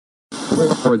Try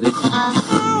to.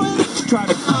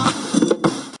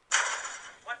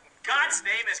 What in God's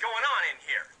name is going on in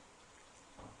here?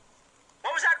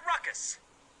 What was that ruckus?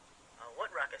 What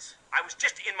ruckus? I was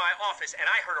just in my office and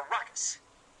I heard a ruckus.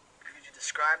 Could you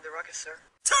describe the ruckus, sir?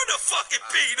 Turn the fucking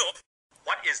beat up!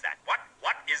 What is that? What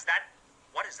is that?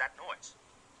 What is that noise?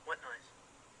 What noise?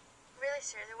 Really,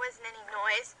 sir, there wasn't any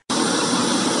noise.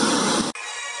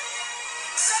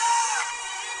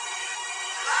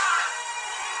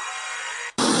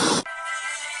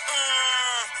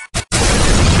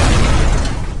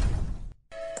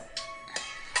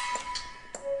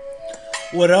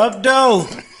 What up, though?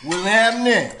 What's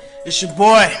happening? It's your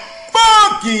boy.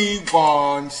 Funky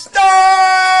Von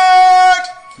Stark!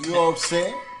 You know what I'm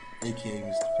saying? AKA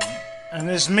Mr. P. And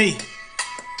it's me,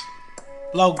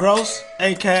 Low Gross,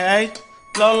 aka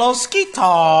Lolo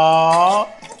Skeetar.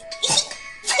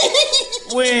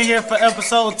 We're in here for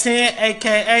episode 10,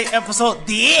 aka episode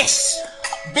 10.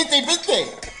 50.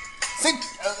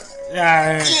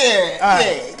 Yeah.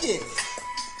 Yeah.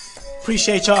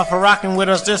 Appreciate y'all for rocking with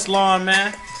us this long,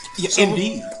 man. Yeah, So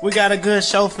indeed. We got a good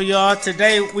show for y'all.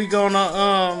 Today we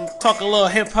gonna talk a little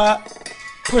hip hop.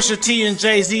 Pusha T and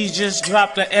Jay-Z just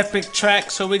dropped an epic track,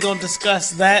 so we gonna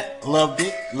discuss that. Loved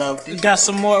it. Got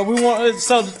some more.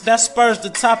 So that spurs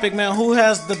the topic, man. Who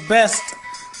has the best,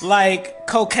 like,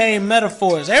 cocaine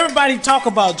metaphors? Everybody talk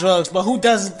about drugs, but who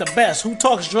does it the best? Who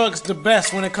talks drugs the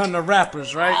best when it comes to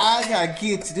rappers, right? I gotta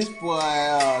get to this boy,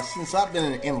 since I've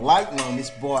been enlightened on this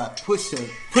boy, Pusha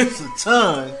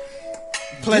Ton.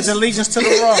 Pledge allegiance to the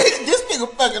rock. This nigga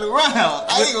fucking around.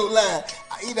 I ain't gonna lie.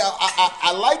 You know,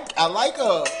 I like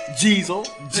Jizzle.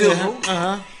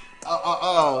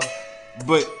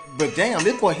 But damn,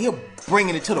 this boy here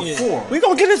bringing it to the fore. We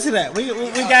gonna get into that. We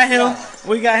got him.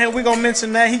 We got him. We gonna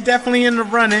mention that he definitely in the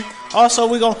running. Also,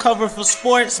 we gonna cover for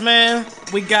sports, man.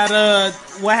 We got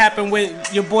what happened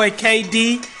with your boy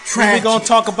KD. We gonna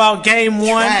talk about game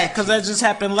 1 because that just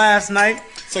happened last night.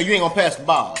 So you ain't gonna pass the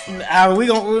ball? We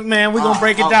gonna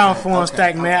break it down for him,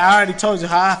 Stack, man. I already told you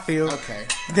how I feel. Okay.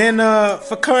 Then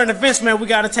for current events, man, we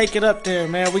gotta take it up there,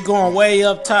 man. We going way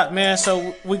up top, man.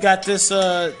 So we got this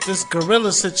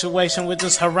gorilla situation with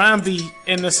this Harambe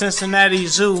in the Cincinnati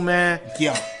Zoo, man.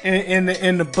 Yeah.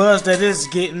 In the buzz that it's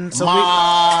getting. So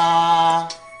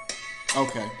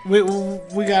okay.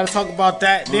 We gotta talk about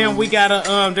that. Then we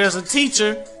gotta there's a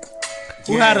teacher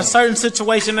who had a certain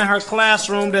situation in her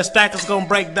classroom that Stack is gonna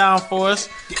break down for us.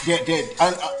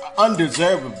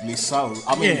 Undeservedly so.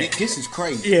 I mean, this is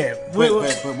crazy. Yeah, but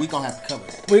we gonna have to cover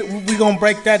it. We gonna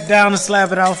break that down and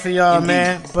slap it out for y'all, Indeed.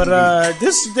 man. But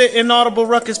this is the Inaudible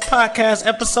Ruckus podcast,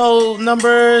 episode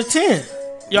number 10.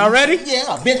 Y'all ready?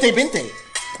 Yeah, Bente.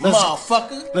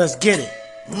 Motherfucker. Let's get it.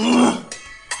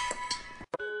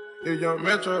 If young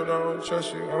Metro don't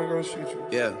trust you, I'm gonna shoot you.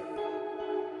 Yeah.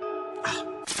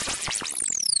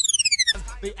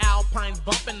 The Alpine's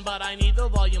bumping, but I need the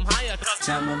volume higher.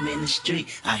 Time I'm in the street,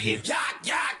 I hear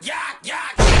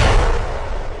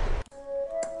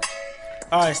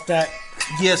Alright, Stack.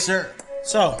 Yes, sir.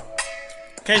 So,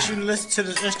 in case you listen to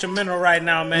this instrumental right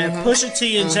now, man, Pusha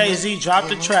T and Jay-Z dropped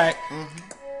the track,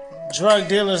 Drug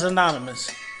Dealers Anonymous.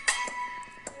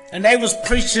 And they was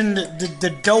preaching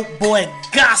the dope boy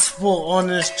gospel on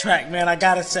this track, man, I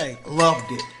gotta say.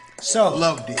 Loved it. So,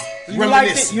 Loved it. You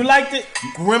liked it? You liked it?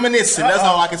 Reminiscent. That's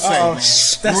all I can say, man.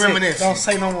 That's Reminiscent. it. Don't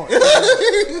say no more.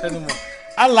 Say no more.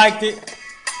 I liked it.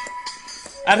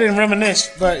 I didn't reminisce,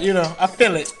 but you know, I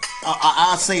feel it.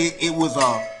 I say it was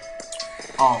a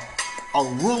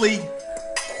really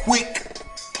quick,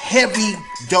 heavy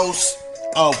dose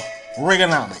of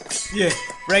Reaganomics. Yeah,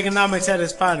 Reaganomics at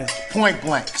its finest. Point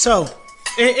blank. So,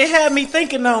 it had me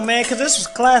thinking though, man, because this was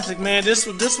classic, man. This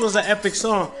was an epic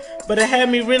song. But it had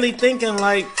me really thinking,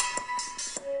 like,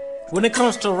 when it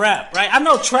comes to rap, right? I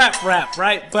know trap rap,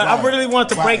 right? But I really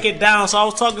wanted to break it down. So I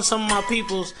was talking to some of my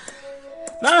peoples.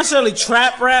 Not necessarily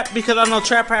trap rap, because I know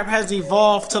trap rap has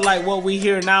evolved to, like, what we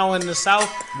hear now in the South.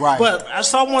 Right. But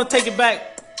so I want to take it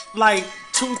back, like,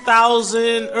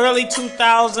 2000, early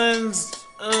 2000s,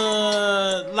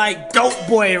 like, dope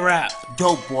boy rap.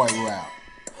 Dope boy rap.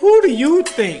 Who do you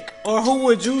think, or who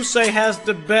would you say has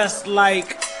the best,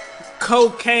 like,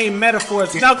 cocaine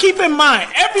metaphors? Now, keep in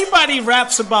mind, everybody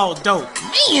raps about dope.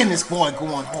 Man, this boy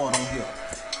going hard on here.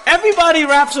 Everybody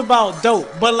raps about dope,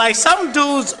 but, like, some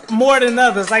dudes more than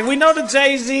others. Like, we know the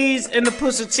Jay-Z's and the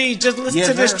Pusha T, just listen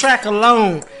to this track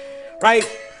alone, right?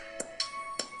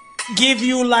 Give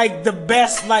you, like, the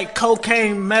best, like,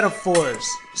 cocaine metaphors.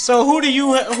 So who do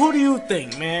you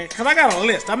think, man? Because I got a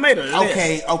list. I made a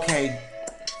list. Okay.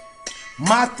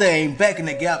 My thing, back in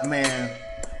the gap, man,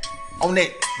 on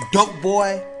that dope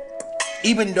boy,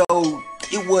 even though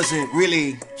it wasn't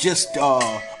really just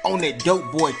on that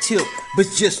dope boy tip, but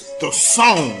just the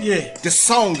song. Yeah. The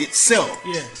song itself.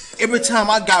 Yeah. Every time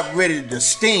I got ready to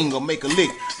sting or make a lick,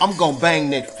 I'm gonna bang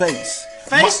that face.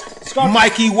 Scarface?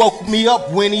 Mikey woke me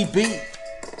up when he beat.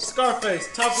 Scarface.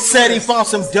 Top of the Said he list. found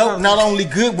some dope, not only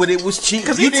good, but it was cheap.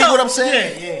 Cause You he dig told- what I'm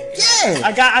saying? Yeah. Yeah.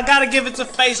 I gotta give it to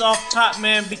Face off top,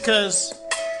 man, because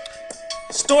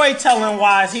storytelling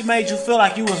wise, he made you feel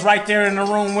like you was right there in the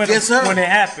room with Yes, him sir. when it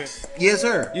happened. Yes,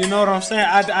 sir. You know what I'm saying?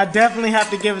 I definitely have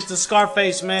to give it to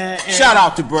Scarface, man. And Shout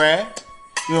out to Brad.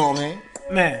 You know what I mean?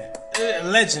 man,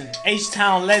 legend,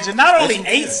 H-Town legend. Not only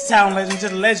Legendary. H-Town legend,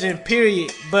 just legend,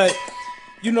 period. But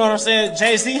you know what I'm saying?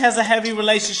 Jay-Z has a heavy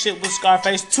relationship with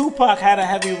Scarface. Tupac had a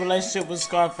heavy relationship with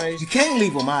Scarface. You can't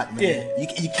leave him out, man. Yeah.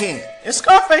 You can't. Is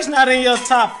Scarface not in your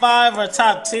top 5 or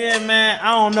top 10, man?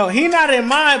 I don't know. He not in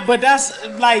mine, but that's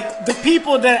like the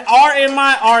people that are in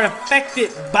mine are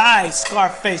affected by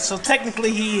Scarface. So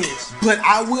technically he is. But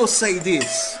I will say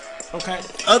this. Okay.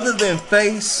 Other than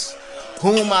Face,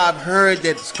 whom I've heard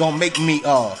that's gonna make me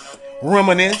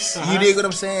reminisce. You dig what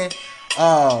I'm saying?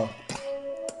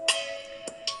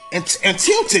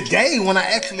 Until today, when I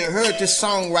actually heard this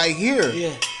song right here,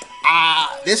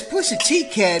 this Pusha T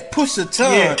cat, push the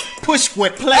tongue, Yeah. push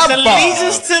Pledge whatever.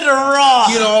 allegiance to the raw.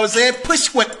 You know what I'm saying? Push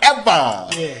whatever.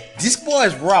 Yeah. This boy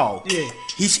is raw. Yeah.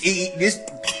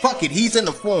 Fuck it, he's in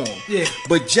the form. Yeah.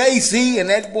 But Jay-Z and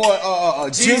that boy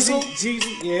Jizzle,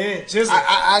 Jeezy, yeah, Jizzle.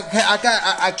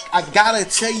 I gotta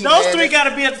tell you, Those man, three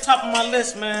gotta be at the top of my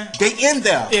list, man. they in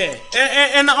there. Yeah,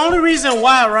 and the only reason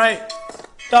why, right?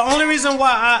 The only reason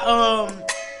why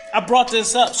I brought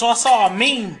this up, so I saw a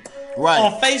meme Right.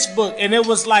 on Facebook, and it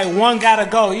was like one gotta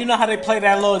go. You know how they play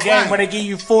that little game Right. where they give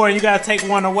you 4 and you gotta take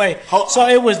one away. Hold- So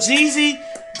it was Jeezy,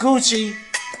 Gucci,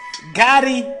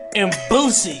 Gotti, and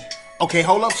Boosie. Okay,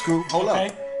 hold up, Screw. Hold Okay.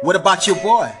 up. What about your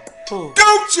boy? Who?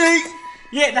 Gucci.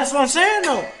 Yeah, that's what I'm saying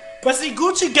though. But see,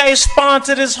 Gucci gave spawn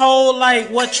to this whole like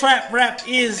what trap rap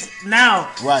is now.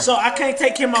 Right. So I can't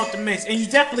take him out the mix, and you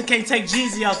definitely can't take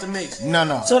Jeezy out the mix.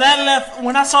 No. So that left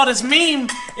when I saw this meme,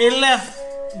 it left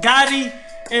Gotti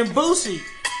and Boosie.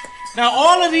 Now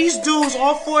all of these dudes,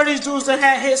 all 4 of these dudes that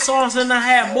had hit songs and that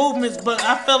had movements, but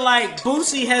I feel like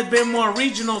Boosie has been more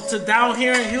regional to down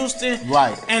here in Houston,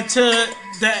 Right. and to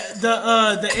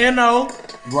the NO.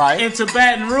 Right. Into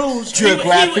Baton Rouge.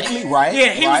 Geographically, right, Yeah,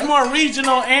 he right. was more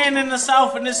regional and in the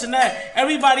South and this and that.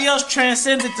 Everybody else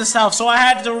transcended the South, so I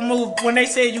had to remove, when they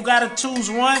said you gotta choose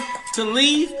one to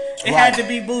leave, it had to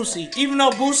be Boosie. Even though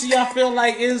Boosie I feel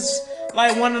like is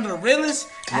like one of the realest,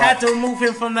 I had to remove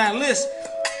him from that list.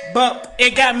 But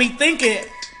it got me thinking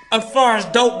as far as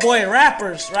dope boy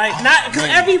rappers, right? Not because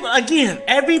man.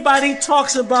 everybody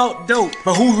talks about dope.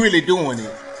 But who really doing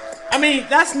it? I mean,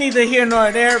 that's neither here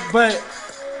nor there, but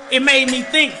it made me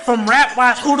think from rap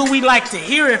wise, who do we like to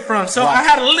hear it from? So Right. I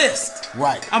had a list.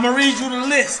 Right. I'm gonna read you the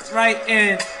list, right?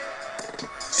 And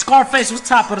Scarface was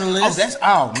top of the list.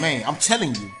 Man, I'm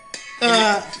telling you.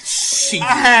 Shit.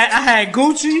 I had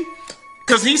Gucci,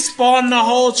 cause he spawned the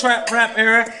whole trap rap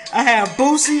era. I had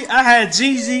Boosie, I had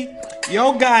Jeezy,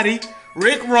 Yo Gotti,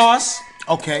 Rick Ross,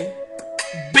 Okay.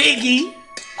 Biggie,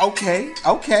 Okay.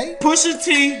 Pusha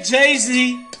T,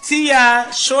 Jay-Z,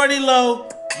 T.I., Shorty Low,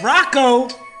 Rocco,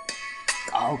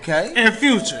 Okay. and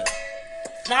Future.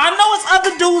 Now I know it's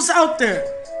other dudes out there,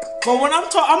 but when I'm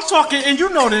talking, and you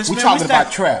know this, We man, talking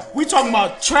about trap. We talking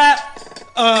about trap,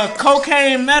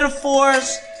 cocaine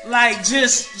metaphors, like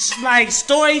just like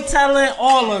storytelling,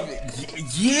 all of it.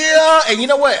 Yeah, and you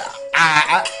know what?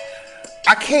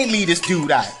 I can't leave this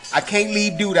dude out. I can't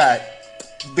leave dude out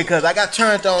because I got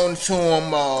turned on to him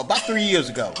about 3 years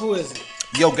ago. Who is it?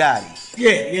 Yo Gotti.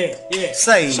 Yeah.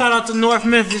 Say. Shout out to North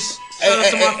Memphis. Shout out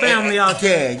to my family out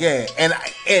there. Yeah. And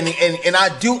I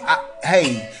do.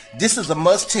 Hey, this is a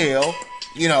must tell.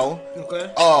 You know.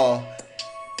 Okay.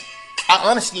 I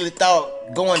honestly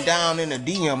thought going down in the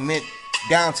DM meant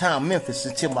downtown Memphis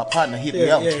until my partner hit me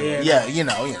up. Yeah. You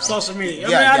know. Social media.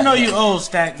 Yeah, I know yeah. you old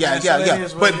stack. Yeah, man, so it yeah.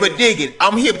 is what But it is. dig it.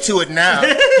 I'm hip to it now.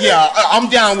 Yeah, I'm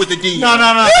down with the DM.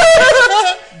 No.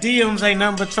 DMs ain't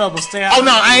nothing but trouble. Stay out. Oh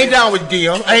no, I ain't down with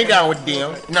DM. I ain't down with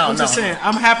DM. No, I'm just saying,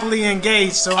 I'm happily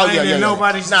engaged, so I ain't yeah, in yeah.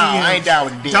 nobody's Nah, DM. I ain't down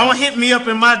with the DM. Don't hit me up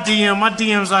in my DM. My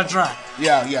DMs are dry.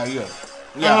 Yeah.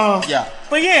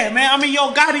 But yeah, man. I mean,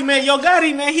 Yo Gotti,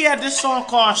 man. He had this song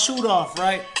called "Shoot Off,"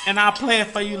 right? And I'll play it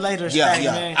for you later, Stack,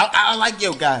 man. I like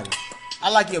Yo Gotti.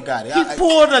 He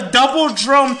pulled a double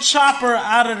drum chopper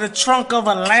out of the trunk of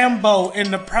a Lambo in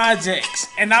the projects,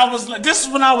 and I was like, this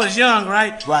is when I was young,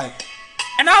 right? Right.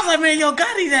 And I was like, man, Yo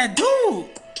Gotti, that dude.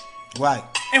 Right.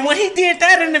 And when he did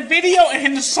that in the video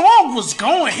and the song was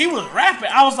going, he was rapping.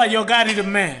 I was like, yo, Gotti the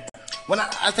man. When I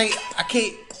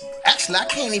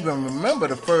can't even remember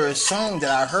the first song that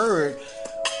I heard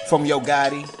from Yo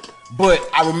Gotti, but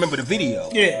I remember the video.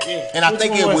 Yeah. And I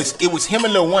think it was him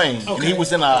and Lil Wayne. Okay. And he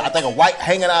was in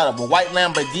hanging out of a white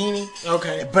Lamborghini.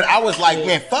 Okay. But I was like,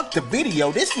 man, fuck the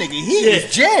video. This nigga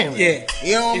is jamming. Yeah.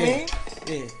 You know what I mean?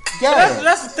 Yeah.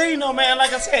 That's the thing though, man.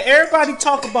 Like I said, everybody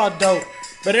talk about dope,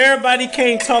 but everybody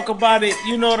can't talk about it,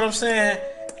 you know what I'm saying,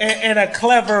 in a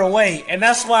clever way. And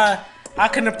that's why I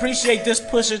can appreciate this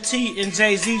Pusha T and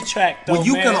Jay-Z track though, When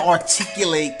you man. can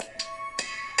articulate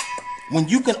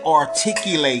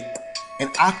an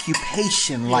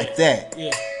occupation like that,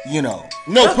 you know,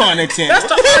 no pun intended.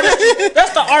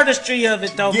 That's the artistry of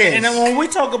it though, Yes. man. And then when we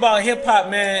talk about hip hop,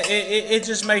 man, it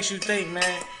just makes you think,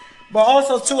 man. But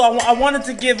also too, I wanted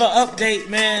to give an update,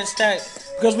 man, Stack,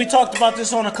 because we talked about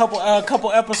this on a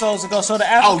couple episodes ago. So the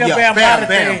African Bambaataa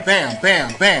thing.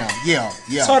 Bam. Yeah.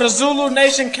 So the Zulu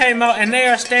Nation came out and they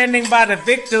are standing by the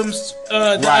victims,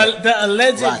 the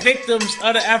alleged victims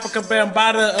of the African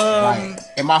Bambaataa Right.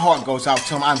 And my heart goes out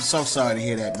to him. I'm so sorry to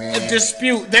hear that, man.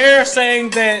 dispute. They're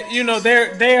saying that, you know,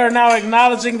 they are now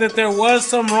acknowledging that there was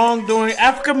some wrongdoing.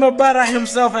 African Bambaataa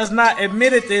himself has not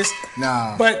admitted this.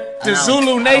 Nah. But the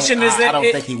Zulu Nation I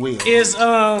don't think he will. is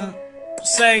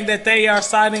saying that they are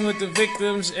siding with the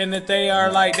victims and that they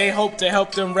are like they hope to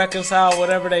help them reconcile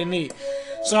whatever they need.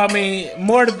 So I mean,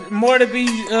 more to be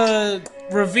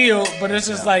revealed, but it's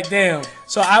just like damn.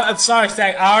 So I'm sorry,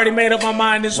 Stack. I already made up my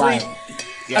mind this week.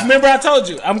 Yeah. I remember I told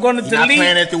you I'm going to delete.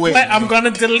 I'm going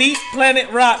to delete Planet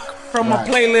Rock from my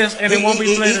playlist, and it won't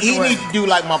be played. He needs to do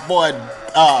like my boy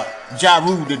Ja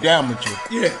Rule the Damager.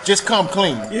 Yeah. Just come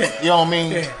clean. Yeah. You know what I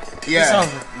mean? Yeah. It's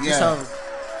over. It's over.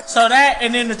 So that,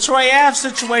 and then the Troy Ave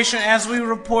situation, as we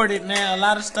reported, man, a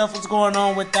lot of stuff was going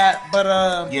on with that. But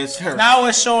yes, sir. Now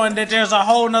it's showing that there's a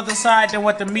whole nother side than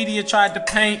what the media tried to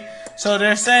paint. So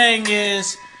they're saying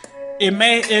is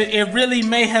it really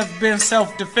may have been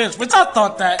self-defense, which I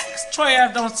thought that. 'Cause Troy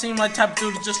Ave don't seem like type of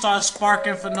dude to just start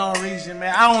sparking for no reason,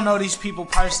 man. I don't know these people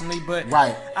personally, but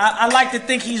I like to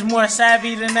think he's more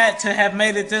savvy than that to have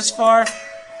made it this far.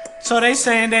 So they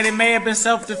saying that it may have been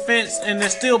self-defense, and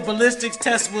there's still ballistics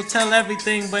tests will tell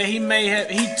everything, but he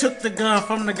took the gun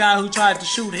from the guy who tried to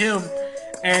shoot him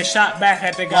and shot back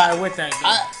at the guy with that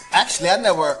gun.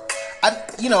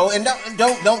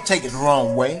 Don't take it the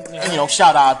wrong way. Yeah. And,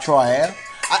 shout out Troy Ave.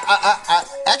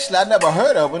 I never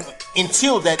heard of him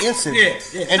until that incident.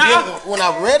 Yeah. And then when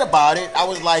I read about it, I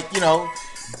was like,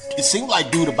 it seemed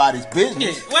like dude about his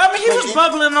business. Yeah. Well, I mean, he was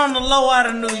bubbling on the low out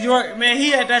of New York, man.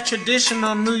 He had that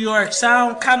traditional New York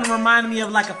sound, kind of reminded me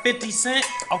of like a 50 Cent.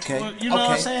 Okay. You know what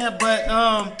I'm saying? But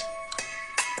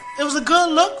it was a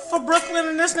good look for Brooklyn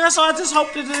and this and that, so I just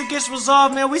hope that it gets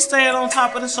resolved, man. We staying on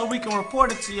top of this so we can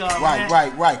report it to y'all, man.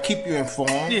 Right. Keep you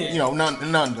informed. Yeah.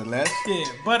 Nonetheless. Yeah,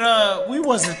 but we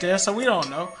wasn't there, so we don't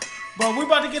know. But we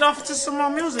about to get off into some more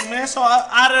music, man. So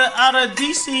out of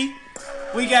DC,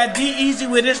 we got D-Eazy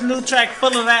with this new track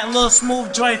full of that little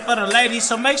smooth joint for the ladies.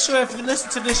 So make sure if you listen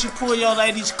to this, you pull your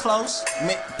ladies close.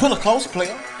 Pull her close,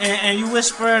 player. And you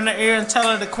whisper in her ear and tell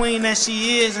her the queen that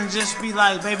she is and just be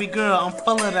like, baby girl, I'm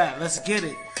full of that. Let's get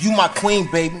it. You my queen,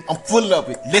 baby. I'm full of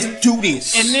it. Let's do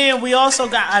this. And then we also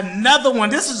got another one.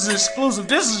 This is exclusive.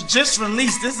 This is just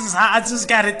released. This is how I just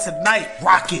got it tonight.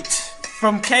 Rock it.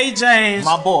 From K. James.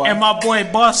 My boy. And my boy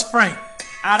Boss Frank.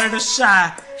 Out of the Shy.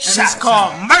 And it's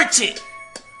called Merchant.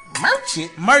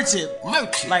 Merchant.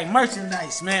 Like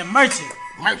merchandise, man. Merchant.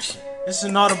 It's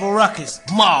an Audible Ruckus.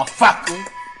 Motherfucker.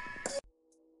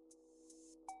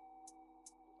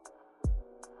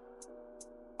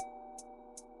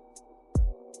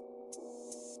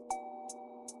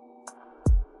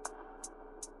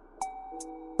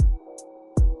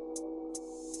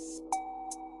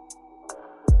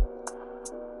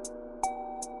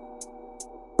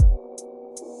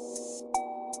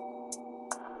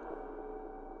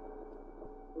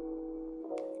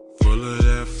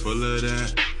 Full of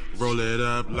that, roll it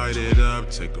up, light it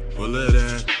up, take a pull of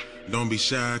that. Don't be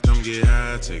shy, come get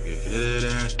high, take a hit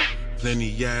of that. Plenty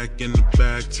yak in the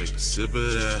back, take a sip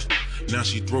of that. Now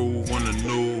she through, wanna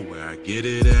know where I get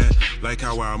it at. Like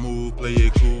how I move, play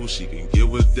it cool, she can get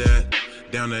with that.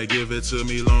 Down to give it to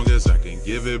me long as I can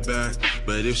give it back.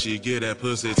 But if she get that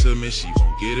pussy to me, she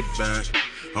won't get it back.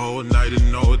 All night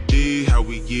and all day, how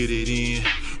we get it in.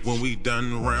 When we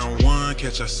done round one,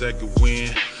 catch our second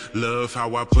win. Love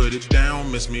how I put it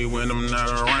down, miss me when I'm not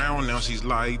around. Now she's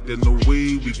like, there's no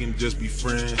way we can just be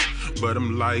friends. But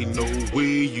I'm like, no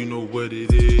way, you know what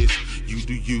it is. You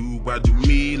do you, I do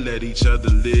me, let each other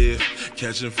live.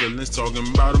 Catching feelings, talking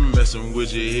about them, messing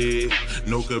with your head.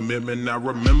 No commitment, I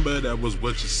remember that was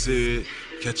what you said.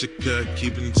 Catch a cut,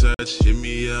 keep in touch, hit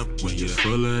me up when you're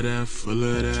full of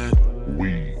that,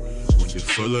 weed. When you're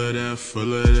full of that,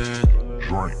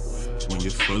 drink. When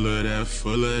you're full of that,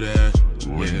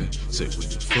 yeah. Say when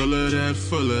you're full of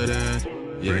that,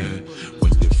 yeah.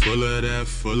 When you're full of that,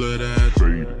 full of that,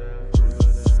 fade.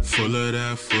 Full of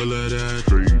that, fade.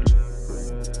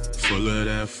 Full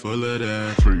of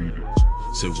that, fade.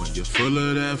 Say when you're full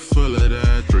of that,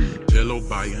 fade. Pillow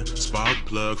biting, spark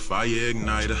plug, fire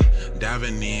igniter.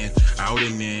 Diving in, out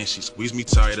and in, she squeezed me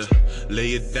tighter.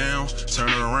 Lay it down, turn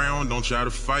around, don't try to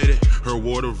fight it. Her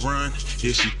water run,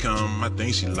 here she come, I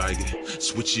think she like it.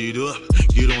 Switch it up,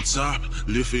 get on top,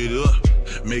 lift it up.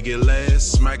 Make it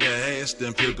last, smack her ass,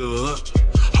 then pick her up.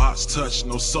 Hearts touch,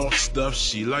 no soft stuff,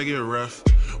 she like it rough.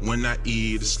 When I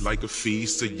eat, it's like a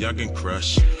feast, a youngin'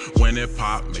 crush. When it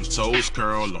pop, make toes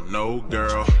curl, I'm no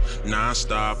girl.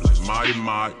 Non-stop, like Marty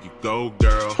Mott, you go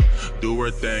girl. Do her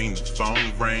thing, the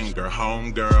phone ring, her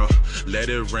home girl. Let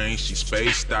it ring, she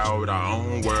spaced out, our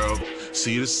own world.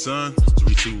 See the sun,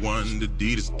 3, 2, 1, the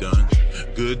deed is done.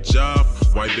 Good job,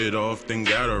 wipe it off, then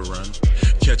gotta run.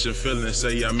 Catching feelings,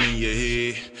 say I'm in your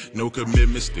head. No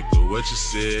commitment, stick to what you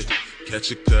said.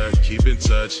 Catch a cut, keep in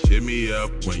touch, hit me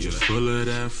up when you're full of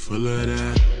that,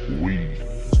 weed.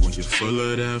 When you're full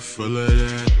of that,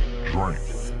 drink.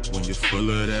 When you're full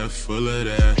of that,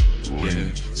 yeah.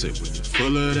 Say when you're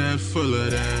full of that,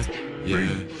 yeah.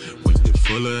 When you're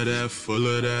full of that,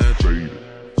 fade.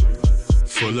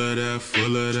 Full of that,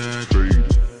 fade.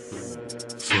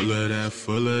 Full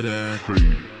of that,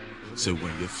 fade. Say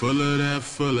when you're full of that,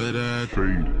 fade.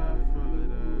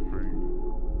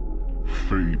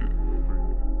 Fade.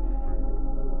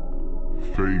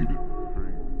 Fade.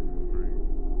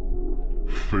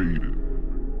 Fade.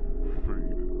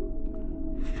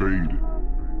 Fade.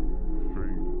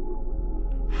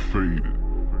 Fade.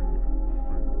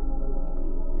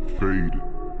 Fade.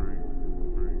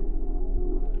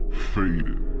 Fade.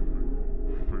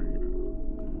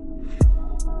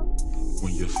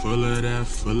 When you're full of that,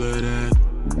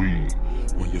 weed.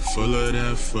 When you're full of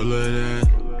that,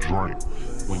 drink.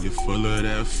 When you're full of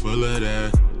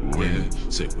that, yeah.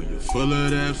 Say when you're full of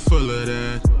that,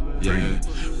 yeah.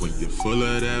 When you're full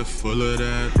of that,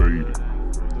 fade.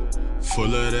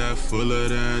 Full of that,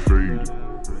 fade.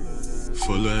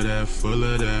 Full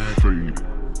of that, fade.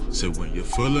 Say when you're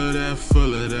full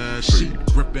of that, she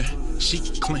gripping, she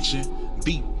clenching,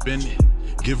 deep in it.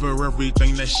 Give her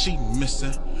everything that she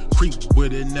missing. Creep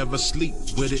with it, never sleep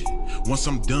with it. Once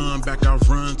I'm done, back I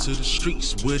run to the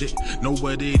streets with it. Know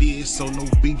what it is, so no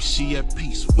beef, she at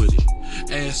peace with it.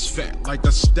 Ass fat like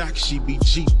a stack, she be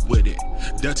Jeep with it.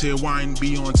 Dirty wine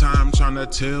be on time, tryna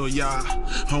tell ya.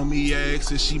 Homie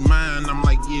asks, is she mine? I'm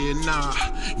like, yeah, nah.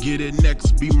 Get it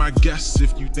next, be my guest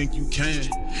if you think you can.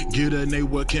 Get a name,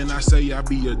 what can I say? I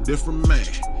be a different man.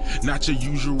 Not your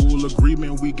usual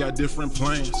agreement, we got different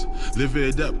plans. Live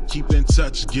it up, keep in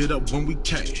touch, get up when we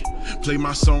can. Play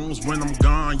my songs when I'm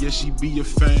gone, yeah, she be a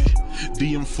fan.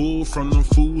 DM full from them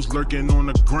fools lurking on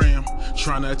the gram.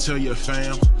 Tryna tell your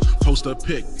fam, post a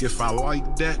pic if I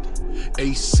like that.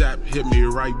 ASAP, hit me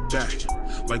right back.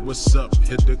 Like what's up,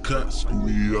 hit the cut. Screw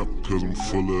me up, cause I'm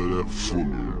full of that, full of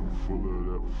that, full of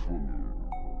that, full of that.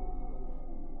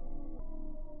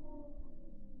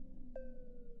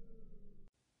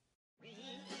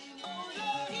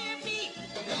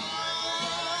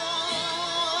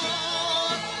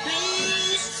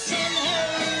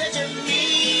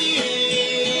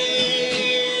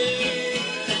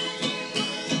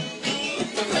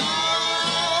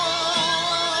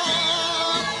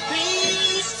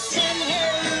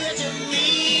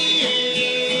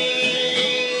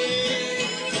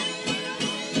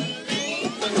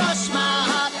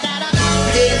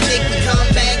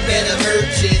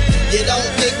 You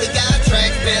don't think we got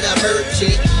tracks, better merch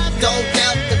it. Don't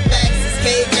doubt the facts, it's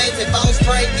KJ's and Boss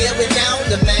Frank, yeah, we down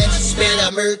the match, better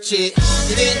merch it.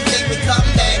 You didn't think we come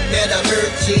back, better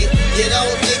merch it. You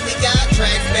don't think we got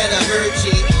tracks, better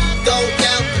merch it. Don't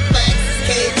doubt the facts, it's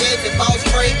KJ's and Boss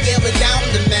Frank, yeah, we down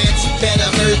the match,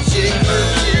 better merch it,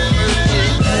 merch it, merch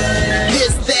it.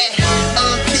 This, that,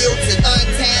 unfiltered,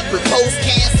 untampered,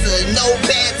 post-cancer, no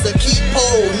banter, keep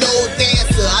pole, no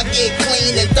dancer. I get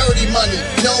clean and 30 money,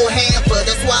 no hamper,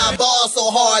 that's why I ball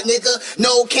so hard, nigga,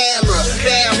 no camera.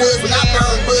 Bad woods when I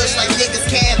burn bush like niggas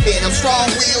camping. I'm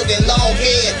strong-willed and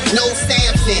long-haired, no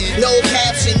Samson, no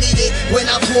caption needed when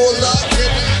I pull up.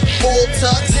 Full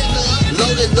tux,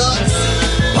 loaded lux,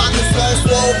 pockets full,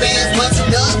 swole bands, munching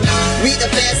up. We the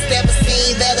best ever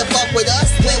seen, better fuck with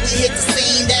us. When we hit the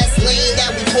scene, that's lean,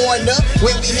 that we pouring up.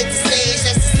 When we hit the stage,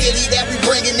 that's the city that we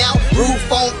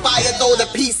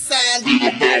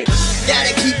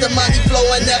Gotta keep the money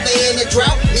flowing, never in a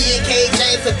drought. Me and K.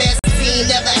 James the best team,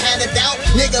 never had a doubt.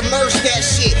 Nigga, merge that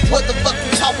shit. What the fuck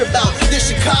you talking about? This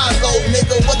Chicago,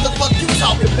 nigga. What the fuck you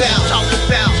talking about? Talking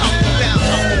about.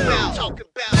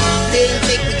 Didn't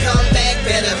think we come back,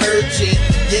 better merge it.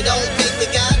 You don't think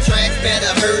we got tracks,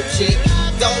 better merge it.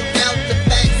 Don't doubt the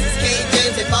facts, it's K.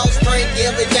 James and Boss Frank,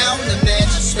 give it down the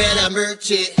match, better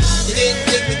merge it. You didn't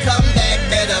think we come back,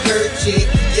 better merge it.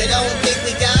 You don't think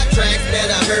we got tracks,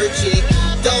 better merge it.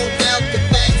 Don't doubt the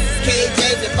facts, it's K.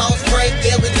 James and Boss Frank,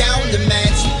 give it down the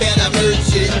match, better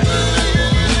merge it.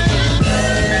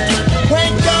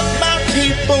 Wake up my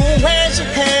people, where's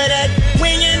your head at?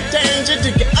 When you're in danger, do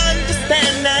you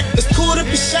understand that? It's cool to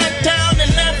be shot down and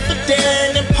left for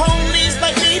dead, and police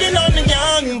like beating on the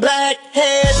young black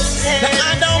heads. Now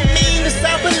I don't mean to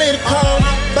sound political,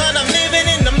 but I'm living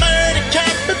in the murder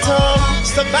capital.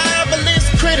 Survival is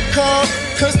critical,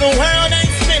 cause the world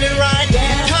ain't spinning right.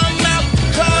 Come out the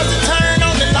closet, turn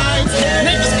on the lights.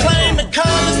 Niggas claim the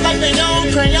colors like they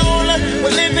own Crayola.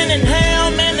 We're living in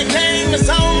hell, man, the game is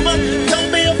over.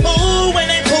 Don't be a fool when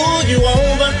they pull you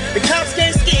over. The cops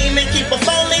can't scheme and keep a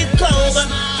four-leaf clover.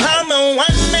 I'm a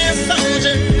one-man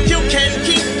soldier. You can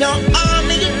keep your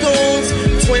army of goons,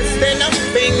 twisting up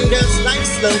fingers like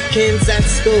slow kids at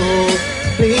school.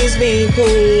 Please be cool.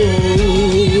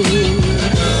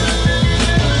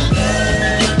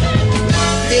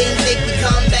 Didn't think we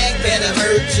come back, better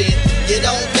merge it. You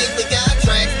don't think we got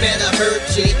tracks, better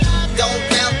merge it. Don't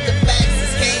doubt the facts,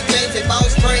 it's K. James and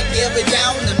Boss Frank, give it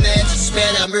down the match,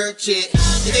 better merge it.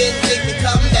 You didn't think we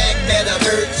come back, better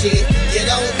merge it. You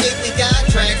don't think we got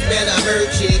tracks, better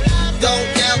merge it. Don't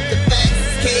doubt the facts,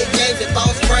 it's K. James and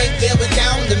Boss Frank, give it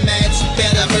down the match,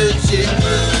 better merge it.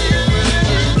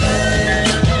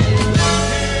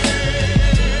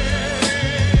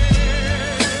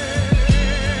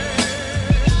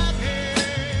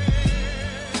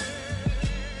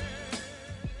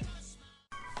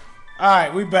 All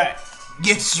right, we back.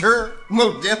 Yes, sir.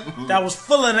 Most definitely. That was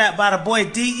full of that by the boy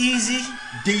D-Eazy.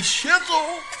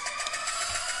 D-Shizzle.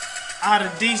 Out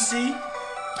of DC.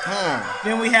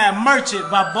 Then we had Merch It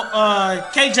by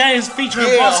K. James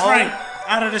featuring Boss Frank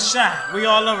out of the shot. We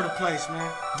all over the place,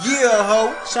 man. Yeah,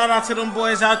 ho. Shout out to them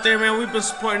boys out there, man. We've been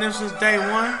supporting them since day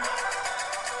one.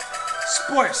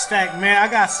 Sports Stack, man. I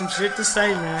got some shit to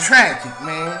say, man. Tragic,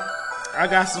 man. I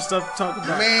got some stuff to talk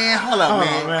about. Man, hold on,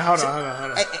 man. Hold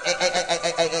on.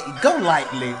 Hey, go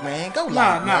lightly, man. Go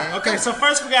lightly, man. Okay, so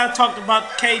first we gotta talk about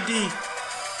KD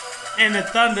and the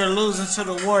Thunder losing to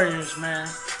the Warriors, man.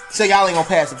 So y'all ain't gonna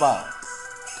pass the ball.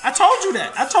 I told you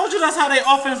that. I told you that's how their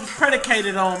offense was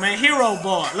predicated on, man. Hero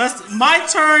ball. My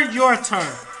turn, your turn.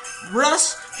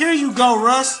 Russ, here you go,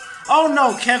 Russ. Oh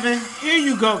no, Kevin. Here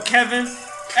you go, Kevin.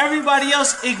 Everybody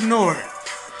else ignored.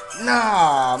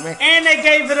 Nah, man. And they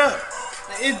gave it up.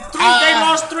 They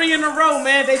lost 3 in a row,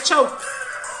 man. They choked.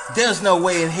 There's no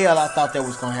way in hell I thought that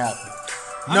was gonna happen.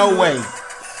 No way.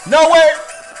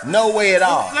 No way at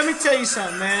all. Let me tell you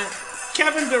something, man.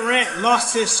 Kevin Durant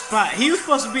lost his spot. He was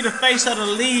supposed to be the face of the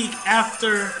league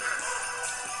after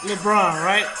LeBron,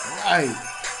 right? Right.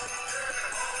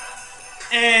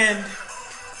 And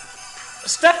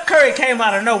Steph Curry came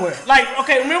out of nowhere. Like,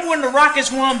 okay, remember when the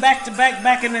Rockets won back-to-back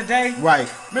back in the day? Right.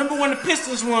 Remember when the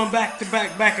Pistons won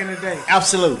back-to-back back in the day?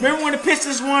 Absolutely. Remember when the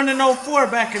Pistons won in 04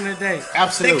 back in the day?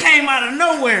 Absolutely. They came out of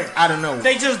nowhere. Out of nowhere.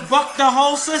 They just bucked the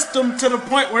whole system to the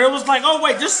point where it was like, oh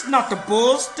wait, this is not the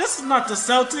Bulls. This is not the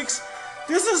Celtics.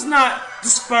 This is not the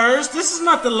Spurs. This is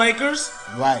not the Lakers.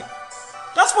 Right.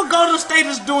 That's what Golden State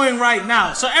is doing right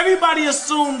now. So everybody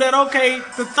assumed that, okay,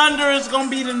 the Thunder is going to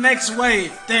be the next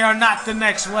wave. They are not the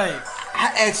next wave.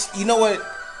 You know what?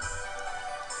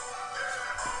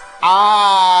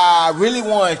 I really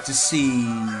wanted to see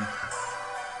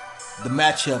the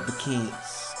matchup between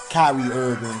Kyrie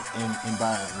Irving and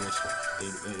Brian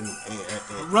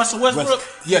Russell Westbrook.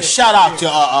 Yeah, shout out to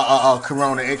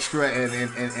Corona Extra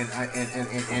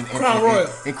and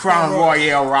Crown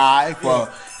Royale Ride for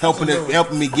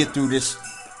helping me get through this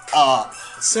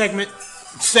segment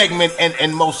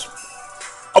and most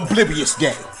oblivious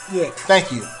day. Yeah,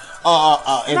 thank you.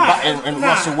 And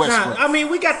Russell Westbrook. I mean,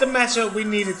 we got the matchup we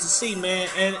needed to see, man,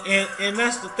 and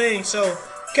that's the thing. So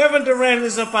Kevin Durant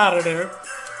is up out of there.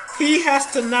 He has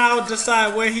to now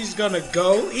decide where he's gonna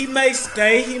go. He may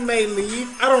stay, he may leave.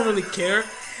 I don't really care.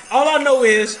 All I know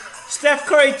is Steph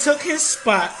Curry took his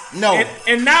spot. No.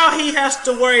 And now he has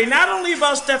to worry not only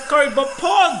about Steph Curry, but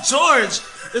Paul George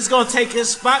is gonna take his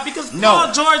spot because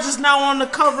Paul George is now on the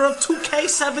cover of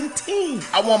 2K17.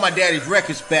 I want my daddy's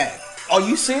records back. Are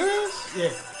you serious?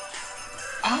 Yeah.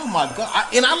 Oh my God!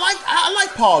 I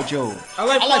like Paul George. I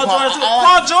like Paul George.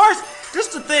 Paul George. This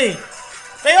is the thing.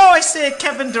 They always said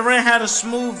Kevin Durant had a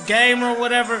smooth game or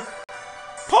whatever.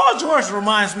 Paul George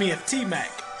reminds me of T-Mac.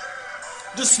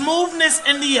 The smoothness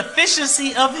and the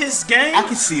efficiency of his game. I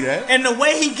can see that. And the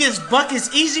way he gets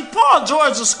buckets easy. Paul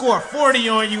George will score 40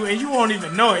 on you and you won't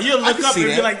even know it. You'll look up and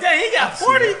be like, dang, he got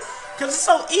 40? Because it's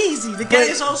so easy. The game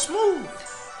is so smooth.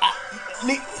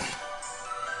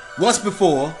 Once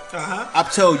before,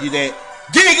 I've told you that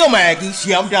dig them Aggies.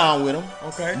 Yeah, I'm down with them.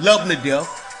 Okay. Love them to death.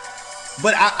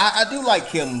 But I do like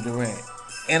Kevin Durant.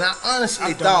 And I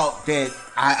honestly thought that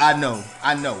I know.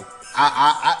 I know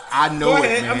go it,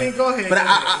 ahead. man. I mean, go ahead. But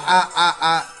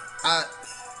I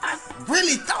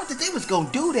really thought that they was gonna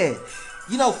do that.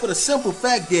 You know, for the simple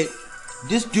fact that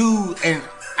this dude, and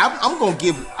I'm gonna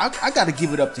I gotta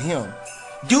give it up to him.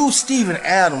 Dude, Steven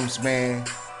Adams, man,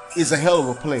 is a hell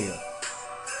of a player.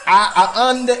 I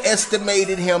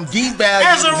underestimated him, devalued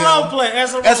as a him role player.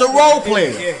 As a role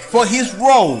player. Yeah. For his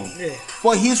role. Yeah.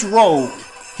 For his role,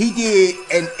 he did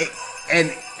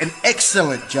an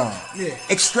excellent job. Yeah.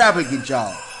 Extravagant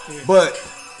job. Yeah. But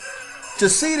to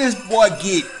see this boy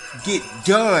get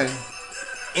done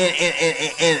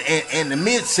in the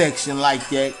midsection like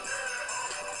that,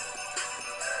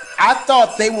 I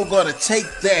thought they were gonna take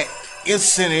that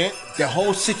incident, the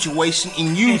whole situation,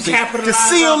 and use it to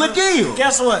seal the deal.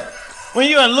 Guess what? When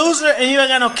you're a loser and you ain't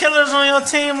got no killers on your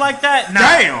team like that, nah.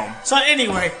 Damn. So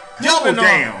anyway,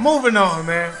 Damn. Moving on,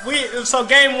 man. So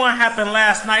game 1 happened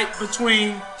last night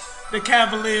between the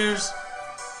Cavaliers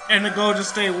and the Golden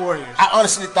State Warriors. I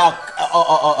honestly thought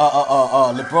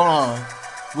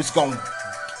LeBron was gonna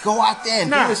go out there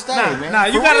and do his thing, man. Nah,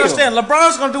 you gotta understand,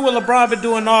 LeBron's gonna do what LeBron been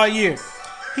doing all year.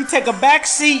 He take a back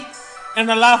seat and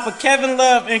allow for Kevin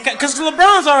Love, and because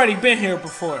LeBron's already been here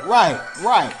before. Right.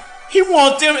 He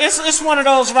want them. It's one of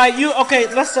those, right?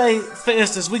 Let's say, for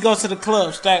instance, we go to the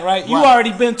club, Stack, right? You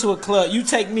already been to a club. You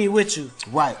take me with you.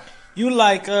 Right. You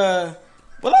like, well,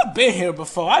 I've been here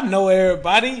before. I know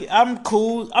everybody. I'm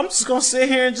cool. I'm just gonna sit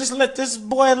here and just let this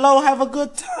boy Low have a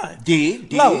good time.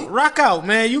 Did. Low, rock out,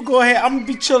 man. You go ahead. I'm gonna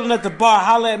be chilling at the bar.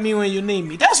 Holla at me when you need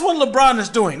me. That's what LeBron is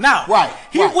doing now. Right.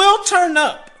 He will turn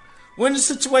up when the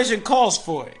situation calls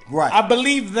for it. Right. I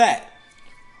believe that.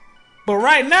 But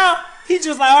right now, he's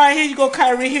just like, all right, here you go,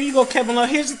 Kyrie. Here you go, Kevin Love.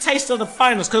 Here's a taste of the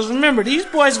finals. Because remember, these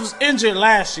boys was injured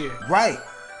last year. Right.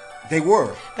 They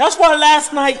were. That's why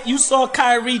last night you saw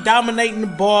Kyrie dominating the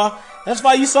ball. That's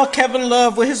why you saw Kevin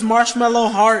Love with his marshmallow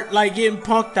heart, like, getting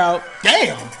punked out.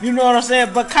 Damn. You know what I'm saying?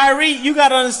 But Kyrie, you got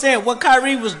to understand, what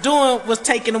Kyrie was doing was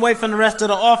taking away from the rest of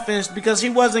the offense because he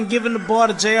wasn't giving the ball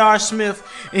to J.R. Smith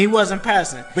and he wasn't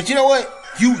passing. But you know what?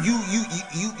 You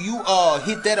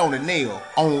hit that on the nail.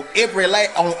 On every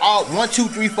on all 1, 2,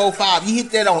 3, 4, 5. You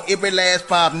hit that on every last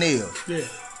 5 nails. Yeah.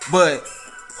 But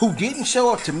who didn't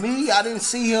show up to me? I didn't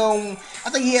see him. I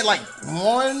think he had like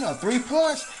 1 or 3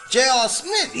 points. J.R.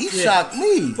 Smith, he shocked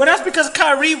me. Well, that's because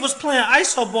Kyrie was playing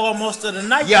ISO ball most of the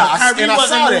night. Yeah, Kyrie I wasn't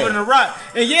saw moving that. the rock.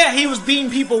 And yeah, he was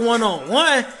beating people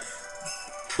 1-on-1.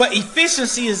 But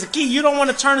efficiency is the key. You don't want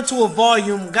to turn into a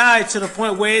volume guy to the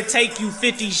point where it take you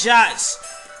 50 shots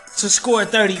to score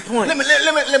 30 points. Let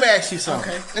me ask you something.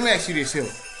 Okay. Let me ask you this here.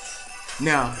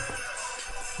 Now,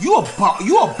 you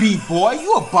a B-boy.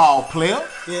 You a ball player.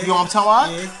 Yeah. You know what I'm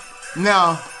talking about? Yeah.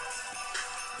 Now,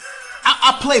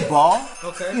 I play ball.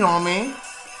 Okay. You know what I mean?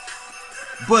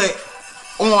 But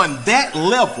on that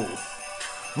level,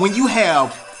 when you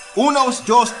have unos,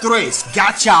 dos, tres,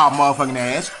 got y'all motherfucking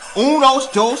ass,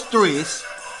 unos, dos, tres,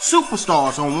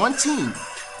 superstars on one team,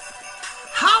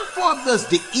 how far does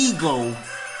the ego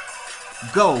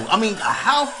go? I mean,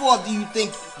 how far do you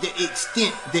think the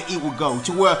extent that it will go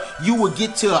to where you will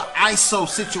get to an ISO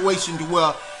situation to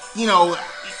where, you know,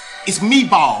 it's me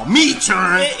ball, me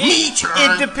turn.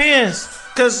 It depends.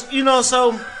 Because, you know,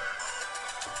 so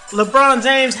LeBron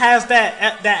James has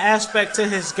that aspect to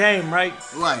his game, right?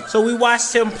 Right. So we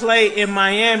watched him play in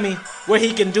Miami where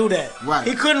he can do that. Right.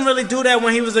 He couldn't really do that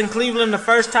when he was in Cleveland the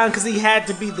first time because he had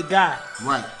to be the guy.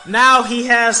 Right. Now he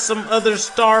has some other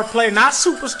star player, not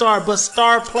superstar, but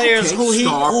star players who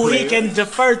he can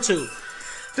defer to.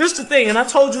 This is the thing, and I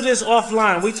told you this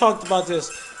offline. We talked about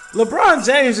this. LeBron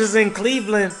James is in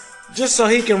Cleveland just so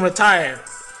he can retire.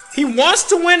 He wants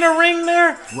to win a ring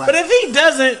there, but if he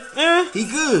doesn't, he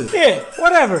good. Yeah,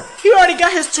 whatever. He already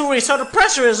got his 2 rings, so the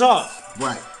pressure is off.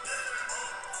 Right.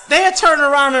 They'll turn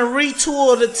around and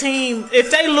retool the team.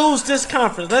 If they lose this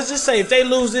conference, let's just say if they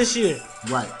lose this year,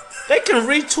 right, they can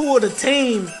retool the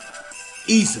team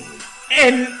easily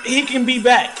and he can be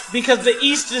back because the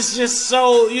East is just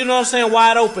so, you know what I'm saying,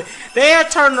 wide open. They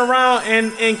had turned around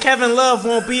and Kevin Love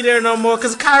won't be there no more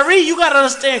because Kyrie, you got to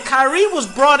understand, Kyrie was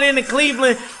brought into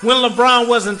Cleveland when LeBron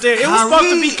wasn't there. It was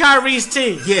supposed to be Kyrie's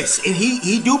team. Yes, and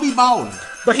he do be balling.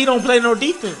 But he don't play no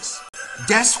defense.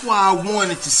 That's why I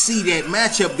wanted to see that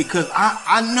matchup because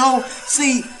I know,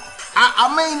 see,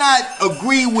 I may not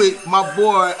agree with my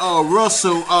boy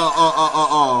Russell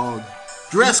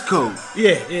dress code.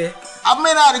 Yeah. I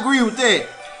may not agree with that,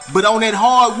 but on that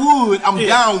hardwood, I'm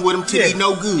down with him till he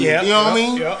no good. You know what I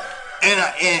mean? Yeah.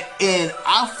 And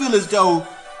I feel as though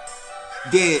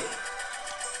that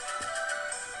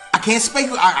I can't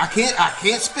speculate. I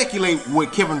can't speculate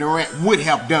what Kevin Durant would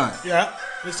have done. Yeah.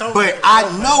 But I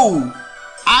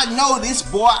know this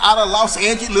boy out of Los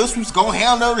Angeles was gonna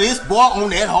handle this boy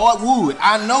on that hardwood.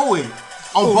 I know it.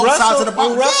 On both sides of the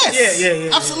ball. Yes.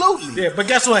 Yeah. Absolutely. Yeah, but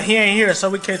guess what? He ain't here, so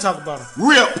we can't talk about him.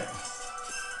 Rip.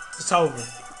 It's over.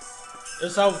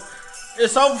 It's over.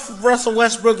 It's over for Russell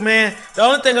Westbrook, man. The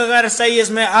only thing I gotta say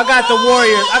is, man, I got the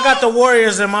Warriors. I got the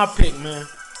Warriors in my pick, man.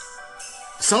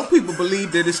 Some people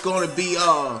believe that it's gonna be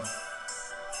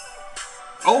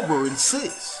over in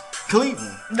 6.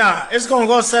 Cleveland. Nah, it's gonna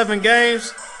go 7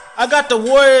 games. I got the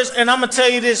Warriors, and I'm gonna tell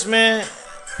you this, man.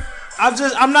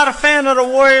 I'm not a fan of the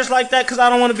Warriors like that because I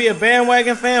don't want to be a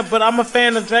bandwagon fan, but I'm a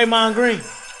fan of Draymond Green.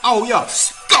 Oh, yeah.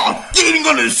 Stop getting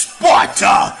on the spot.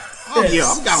 Oh, yeah,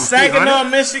 I'm down with Saginaw,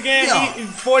 Michigan,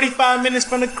 45 minutes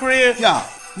from the crib. Yeah.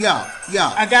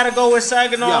 I got to go with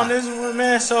Saginaw on this one,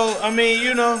 man. So, I mean,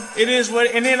 you know, it is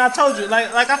what. And then I told you,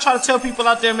 like I try to tell people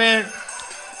out there, man,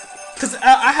 because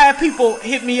I had people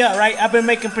hit me up, right? I've been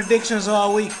making predictions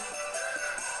all week.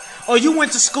 Oh, you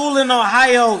went to school in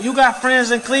Ohio. You got friends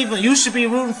in Cleveland. You should be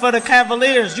rooting for the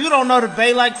Cavaliers. You don't know the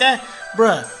Bay like that.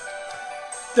 Bruh,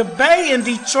 the Bay and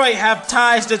Detroit have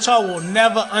ties that y'all will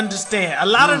never understand. A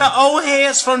lot of the old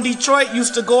heads from Detroit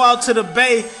used to go out to the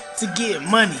Bay to get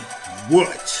money.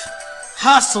 What?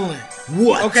 Hustling.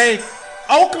 What? Okay,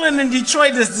 Oakland and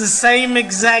Detroit is the same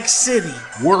exact city.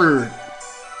 Word.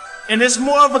 And it's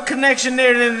more of a connection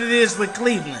there than it is with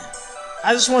Cleveland.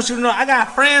 I just want you to know, I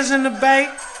got friends in the Bay.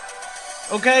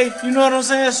 Okay, you know what I'm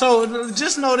saying? So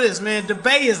just know this, man. The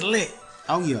Bay is lit.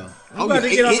 Oh yeah.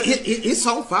 It's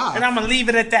on fire. And I'm gonna leave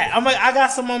it at that. I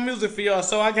got some more music for y'all.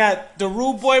 So I got the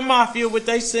Rude Boy Mafia with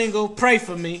their single "Pray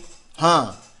for Me."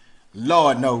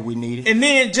 Lord knows we need it. And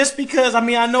then just because I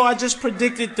know I just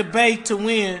predicted the Bay to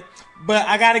win, but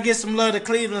I gotta get some love to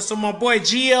Cleveland. So my boy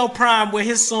GL Prime with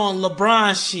his song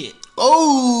 "LeBron Shit."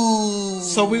 Oh.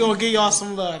 So we gonna give y'all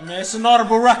some love, man. It's an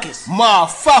audible ruckus,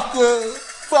 motherfucker.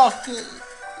 Fuck it.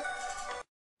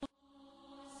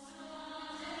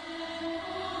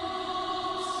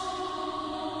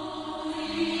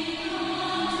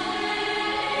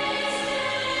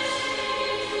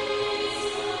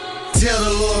 Tell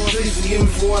the Lord, please forgive me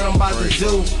for what I'm about to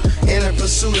do. In the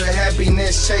pursuit of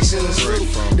happiness, chasing the truth.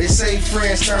 They say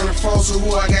friends turn to foes, so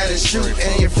who I gotta shoot?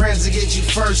 And your friends will get you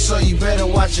first, so you better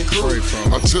watch your crew.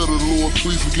 I tell the Lord,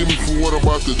 please forgive me for what I'm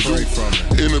about to do.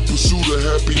 In the pursuit of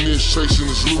happiness, chasing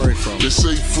the loot. They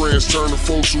say friends turn to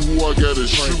foes, so who I gotta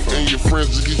shoot? And your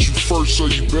friends will get you first, so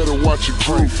you better watch your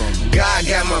crew. God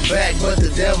got my back, but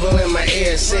the devil in my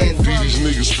ear saying, feed these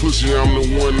niggas pussy, I'm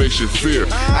the one they should fear.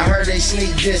 I heard they sneak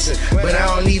dissing, but I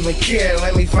don't even care.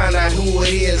 Let me find out who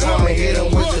it is. I'ma hit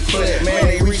them with the flip. Man,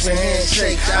 they reaching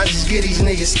handshakes. I just get these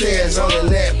niggas stares on the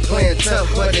net. Playing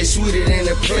tough, but they sweeter than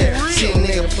the player. See a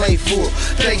nigga play fool,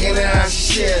 thinking that I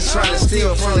should share. Trying to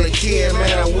steal from the kid,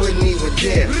 man, I wouldn't even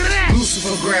dare.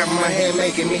 Lucifer grabbing my head,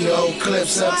 making me hold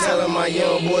clips up. Telling my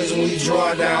young boys when we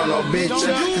draw down on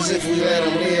bitches. Cause if we let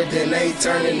them live, then they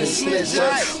turn into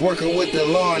snitches. Working with the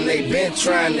law and they been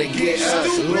trying to get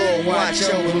us. Lord, watch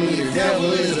over me, the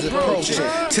devil is approaching.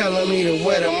 Telling me to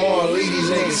wet them all, leave these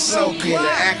niggas soaking. The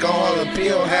alcohol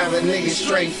appeal, have a nigga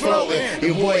straight floating.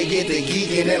 Your boy get the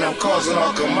geeking, then I'm causing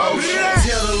all commotion.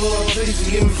 Tell the Lord, please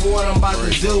forgive me for what I'm about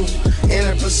to do. In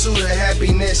the pursuit of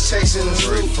happiness, chasing the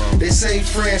truth. They say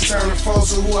friends turn to foes,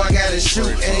 so who I gotta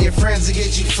shoot? And your friends will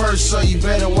get you first, so you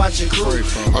better watch your crew.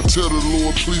 I tell the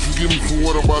Lord, please forgive me for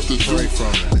what I'm about to do.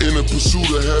 In the pursuit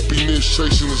of happiness,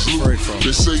 chasing the loot.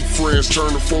 They say friends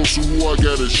turn to foes, so who I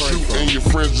gotta shoot? And your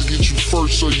friends will get you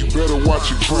first, so you better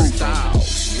watch your crew.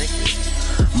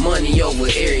 Money over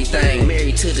everything,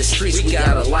 married to the streets, we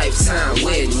got a lifetime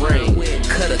wedding ring.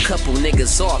 Cut a couple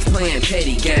niggas off playing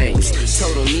petty games.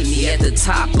 Told them meet me at the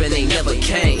top and they never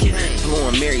came.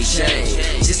 Blowing Mary Jane,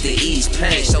 just to ease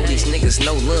pain. Show these niggas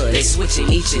no love, they switching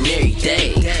each and every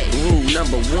day. Rule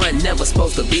number 1, never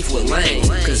supposed to beef with lame.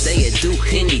 Cause they'd do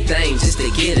anything just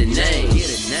to get a name.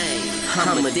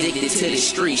 I'm addicted to this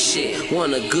street shit.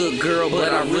 Want a good girl,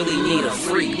 but I really need a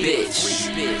freak bitch.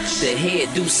 The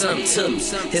head do something to me.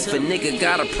 If a nigga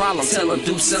got a problem, tell him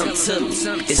do something to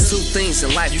me. It's two things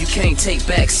in life you can't take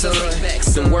back, son.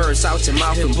 The words out your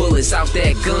mouth and bullets out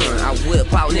that gun. I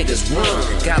whip out, niggas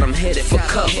run. Got them headed for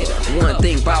cover. One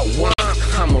thing about one,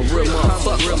 I'm a real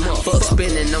motherfucker. Fuck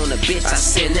spinning on a bitch, I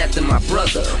send that to my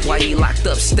brother. Why he locked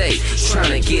up state,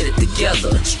 trying to get it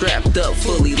together. Strapped up,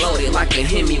 fully loaded like a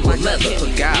Hemi with leather.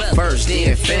 Put God first,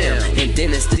 then fam, and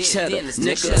then it's the cheddar,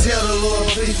 nigga. Tell the Lord,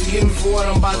 please forgive me for what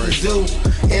I'm about to do.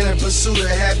 In the pursuit of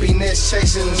happiness,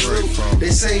 chasing the truth. They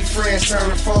say friends turn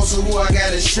to foes, so who I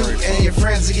gotta shoot? And your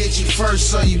friends will get you first,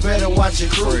 so you better watch your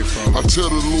crew. I tell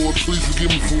the Lord, please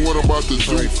forgive me for what I'm about to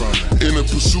do. In the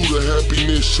pursuit of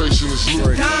happiness, chasing this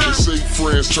loot. They say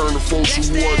friends turn to foes, so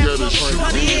who I gotta shoot?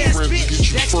 And your friends will get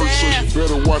you first, so you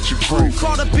better watch your crew.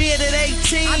 Caught a beard at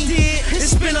 18. I did.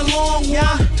 It's been a long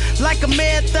one. Like a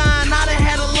marathon, I done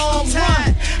had a long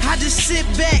run. I just sit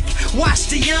back, watch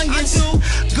the youngins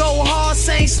go hard,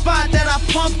 same spot that I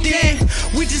pumped in.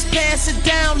 We just pass it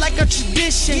down like a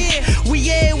tradition. We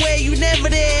everywhere, you never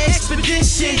there,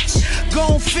 expedition.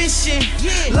 Going fishing,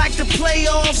 like the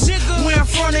playoffs. Where in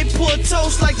front they pull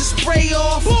toast like the spray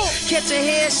off. Catch a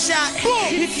headshot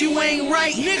if you ain't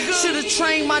right. Should've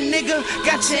trained my nigga,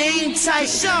 got your aim tight.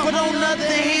 But on the other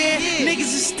hand,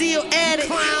 niggas is still at it.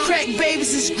 Crack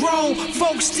babies is grown,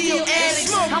 folks still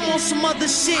addicts. I'm on some other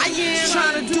shit,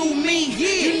 trying to do me.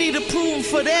 You need approval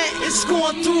for that, it's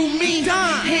going through me.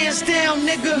 Hands down,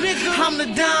 nigga, I'm the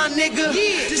Don, nigga.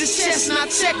 This chestnut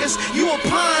checkers, you a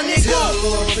pawn, nigga. Tell the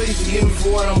Lord, please forgive me for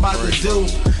what I'm about to do.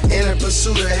 In the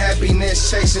pursuit of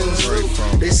happiness, chasing the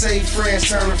truth. They say friends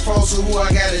turn to foes, so who I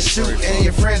gotta shoot? And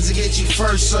your friends will get you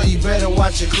first, so you better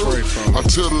watch your crew. I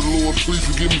tell the Lord, please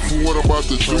forgive me for what I'm about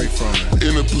to do.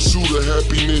 In the pursuit of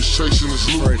happiness, chasing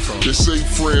this loot. They say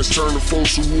friends turn to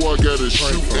foes, so who I gotta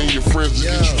shoot? And your friends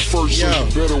will get you first, so you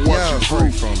better watch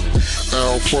your crew.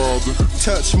 Our Father.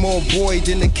 Touch more boy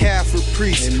than the Catholic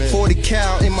priest. 40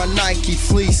 cal in my Nike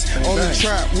fleece. On the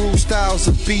trap, rule styles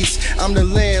a beast. I'm the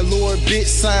landlord, bitch,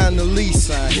 sign the lease.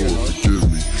 Lord,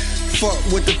 forgive me. Fuck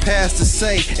what the pastor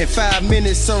say. In 5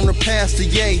 minutes on the pastor,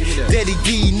 yay. Daddy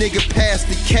D, nigga, pass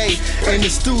the K. In the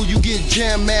stool, you get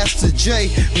Jam Master J.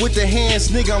 With the hands,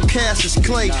 nigga, I'm Cassius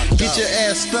Clay. Get your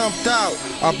ass stumped out.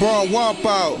 I brought Womp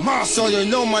out. So you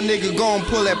know my nigga gon'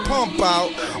 pull that pump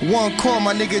out. One car,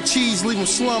 my nigga cheese, leave him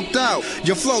slumped out.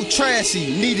 Your flow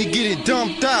trashy, need to get it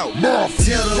dumped out.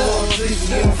 Tell the Lord, please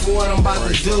forgive me for what I'm about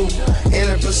to do. In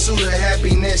the pursuit of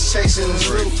happiness, chasing the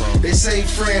truth. They say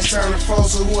friends turn to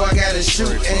foes, so who I gotta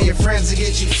shoot? And your friends will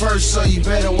get you first, so you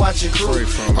better watch your crew.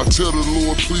 I tell the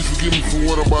Lord, please forgive me for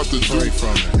what I'm about to do.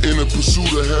 In the pursuit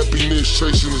of happiness,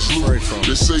 chasing this loot.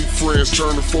 They say friends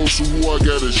turn to foes, so who I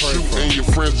gotta shoot? And your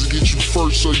friends will get you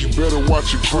first, so you better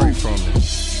watch your crew.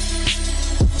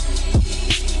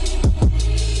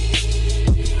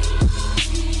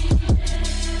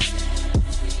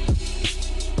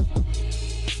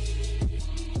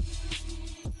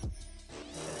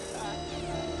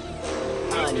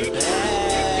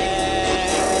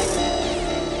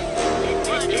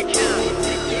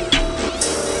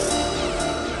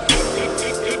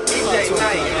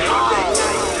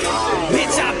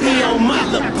 Bitch, I be on my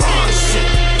LeBron shit.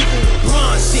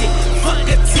 Run shit. Fuck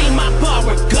a team, I ball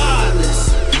regardless.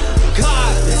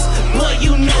 But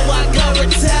you know I go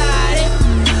retarded.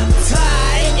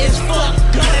 Tired as fuck,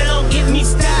 God, don't get me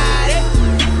started.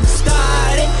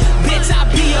 Bitch, I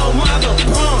be on my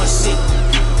LeBron shit.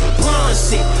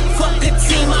 Fuck a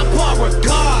team, I ball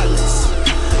regardless.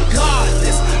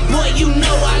 But you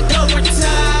know I go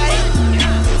retarded.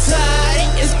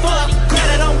 Tired as fuck,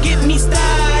 God, don't get me started.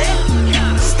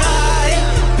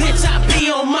 Bitch, I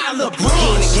be on my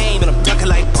LeBron. In the game and I'm ducking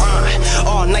like Bron.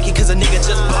 All Nike cause a nigga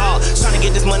just ball. Tryna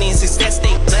get this money and success,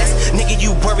 stay blessed. Nigga,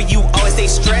 you worry, you always stay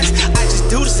stressed. I just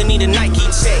do this and need a Nike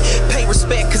check. Pay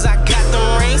respect cause I got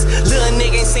them rings. Little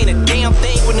nigga ain't seen a damn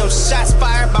thing with no shots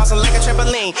fired, bouncing like a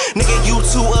trampoline. Nigga, you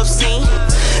too obscene.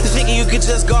 Thinking you could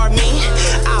just guard me.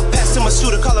 I'll pass to my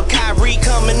shooter, call up Kyrie,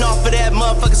 coming off of that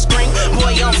motherfucking screen.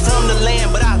 Boy, I'm from the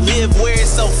land, but I live where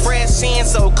it's so fresh and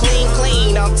so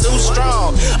clean. I'm too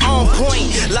strong, on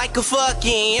point, like a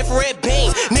fucking infrared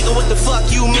beam. Nigga, what the fuck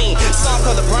you mean? Song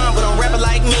called LeBron, but I'm rapping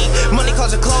like me. Money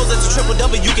calls your clothes, that's a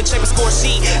triple-double, you can check my score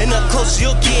sheet. And up close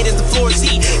you'll get is the floor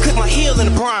seat. Click my heel in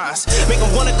the bronze, make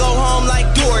them wanna go home like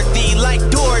Dorothy.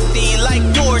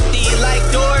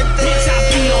 Bitch, I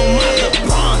be on my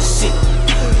LeBron shit.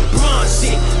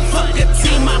 Fuck a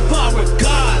team, I ball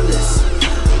regardless.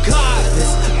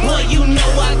 But you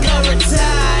know I go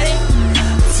retarded.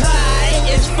 Tired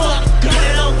as fuck,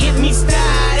 God, don't get me started.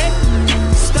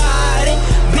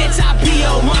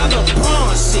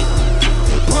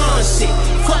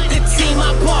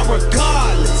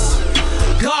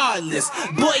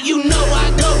 regardless. Boy, you know I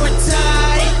go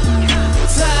retarded.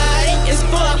 Tired as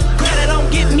fuck, credit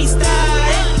don't get me started.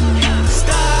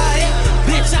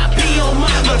 Bitch, I be on my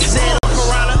Monsanto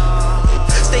piranha.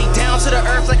 Stay down to the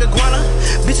earth like iguana.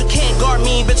 Bitch, you can't guard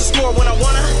me, bitch, I score when I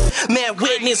wanna. Man,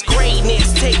 witness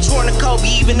greatness. Take Jordan Kobe,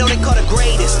 even though they call the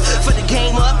greatest. For the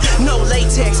game up, no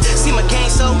latex. See my game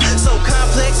so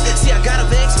complex. See, I got a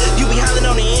vex. You be hollering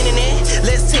on the internet.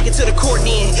 Let's take it to the court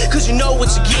then. Cause you know what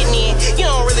you're getting in. You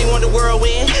don't really want the world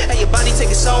win. And your body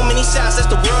taking so many shots. That's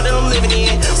the world that I'm living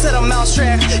in. Said I'm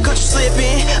mousetrapped, caught you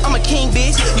slipping. I'm a king,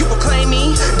 bitch. You proclaim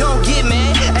me. Don't get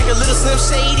mad. Act a little Slim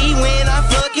Shady when I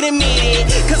fucking admit it.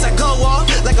 Cause I go off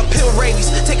like a pill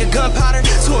rabies. Take a gunpowder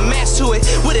to a match to it.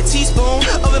 With a teaspoon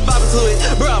of it bobby fluid.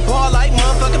 Bro, I ball like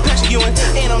motherfucking Patrick Ewing.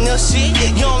 Ain't on no shit.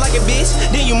 You don't like a bitch,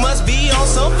 then you must be on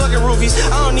some fucking roofies.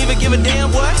 I don't even give a damn,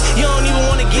 boy. You don't even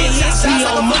wanna get hit shots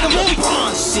like a fucking movie.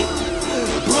 Bronze shit.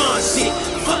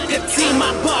 Fuck a team, I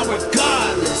ball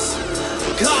regardless.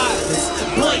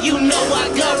 Boy, you know I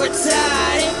go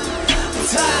retarded.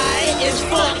 Tired as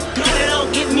fuck, girl, it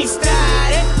don't get me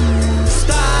started.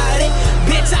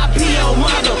 Bitch, I be on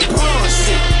my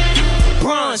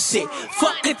bronze shit.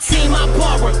 Fuck a team, I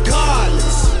ball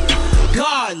regardless.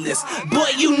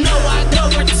 Boy, you know I go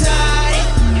retarded.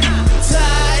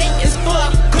 Tired as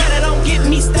fuck, girl, it don't get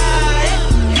me started.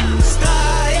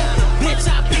 Bitch,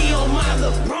 I be on my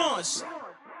LeBron shit.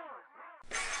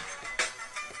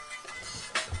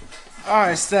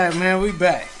 Alright, Stack, man, we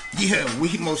back. Yeah,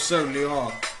 we most certainly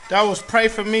are. That was Pray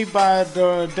For Me by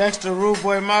the Dexter Rude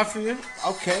Boy Mafia.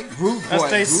 Okay, Rude Boy. That's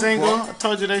their single. I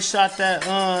told you they shot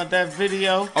that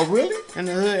video. Oh, really? In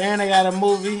the hood, and they got a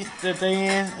movie that they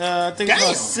in. I think it's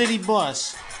called City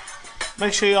Bus.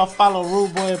 Make sure y'all follow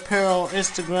Rude Boy Apparel on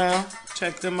Instagram.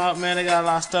 Check them out, man. They got a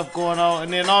lot of stuff going on.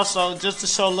 And then also, just to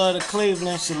show love to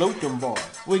Cleveland, salute them boys.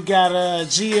 We got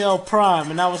GL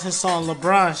Prime, and that was his song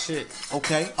LeBron shit.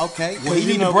 Okay. Well, he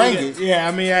need to bring it. Yeah,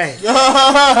 I mean, hey.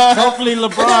 Hopefully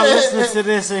LeBron listens to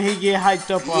this and he get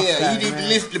hyped up off that, you need to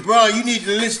listen. LeBron, you need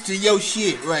to listen to your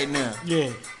shit right now.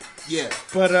 Yeah.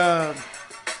 But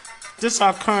this is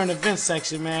our current event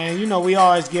section, man. You know we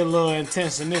always get a little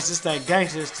intense in this. It's that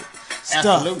gangster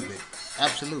stuff.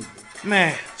 Absolutely.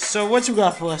 Man, so what you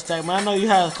got for us, Stack, man? I know you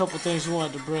had a couple things you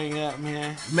wanted to bring up,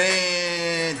 man.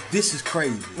 Man, this is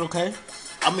crazy. Okay.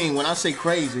 I mean, when I say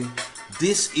crazy,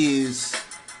 this is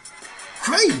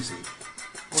crazy.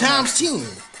 Times 10.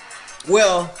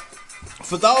 Well,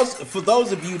 for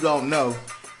those of you who don't know,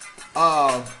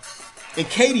 in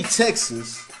Katy,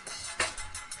 Texas,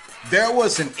 there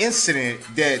was an incident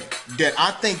that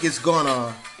I think is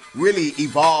gonna really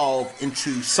evolve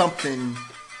into something.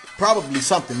 Probably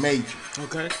something major.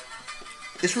 Okay.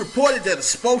 It's reported that a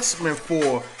spokesman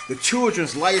for the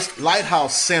Children's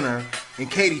Lighthouse Center in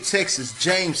Katy, Texas,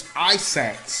 James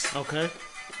Isaacs,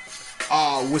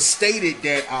 was stated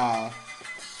that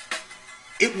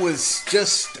it was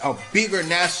just a bigger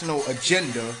national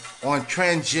agenda on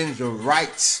transgender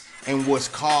rights and was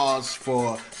cause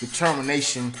for the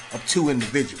termination of 2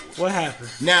 individuals. What happened?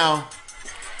 Now,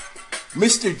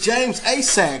 Mr. James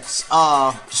Isaacs,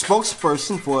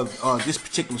 spokesperson for this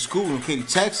particular school in Katy,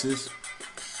 Texas,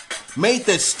 made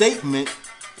that statement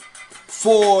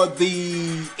for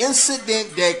the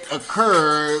incident that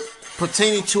occurred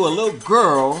pertaining to a little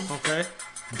girl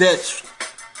that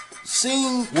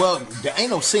there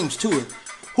ain't no seems to it,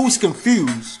 who's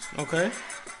confused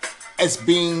as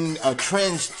being a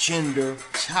transgender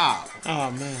child.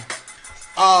 Oh, man.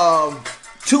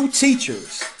 2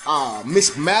 teachers,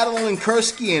 Miss Madeline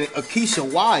Kursky and Akeisha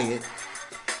Wyatt,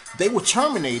 they were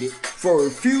terminated for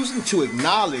refusing to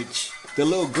acknowledge the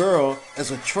little girl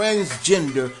as a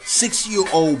transgender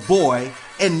 6-year-old boy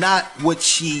and not what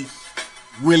she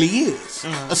really is,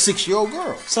 a 6-year-old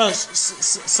girl. So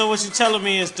what you're telling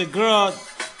me is the girl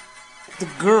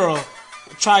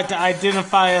tried to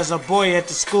identify as a boy at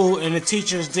the school and the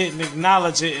teachers didn't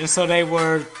acknowledge it, and so they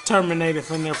were terminated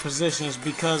from their positions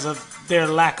because of their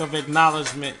lack of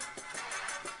acknowledgement.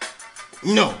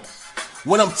 No.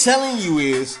 What I'm telling you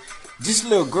is this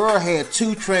little girl had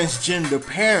 2 transgender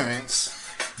parents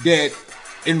that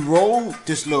enrolled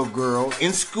this little girl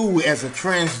in school as a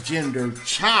transgender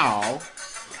child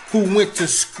who went to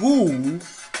school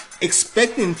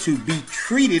expecting to be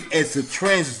treated as a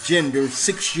transgender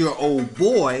 6-year-old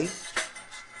boy,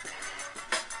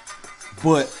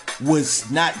 but was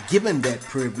not given that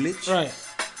privilege. Right.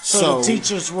 So the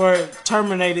teachers were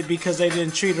terminated because they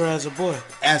didn't treat her as a boy.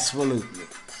 Absolutely.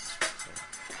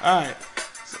 Alright.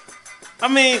 I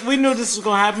mean, we knew this was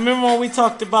going to happen. Remember when we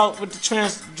talked about with the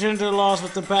transgender laws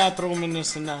with the bathroom and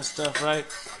this and that stuff, right?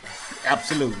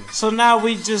 Absolutely. So now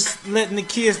we just letting the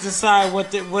kids decide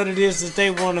what it is that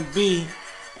they want to be.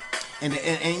 And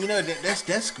you know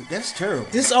that's terrible.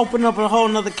 This opened up a whole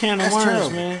nother can of worms,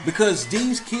 terrible, man. Because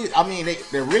these kids, I mean,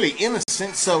 they're really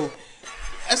innocent. So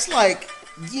it's like,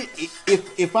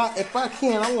 if I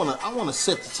can, I wanna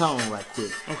set the tone right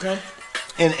quick. Okay.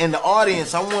 And the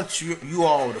audience, I want you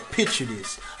all to picture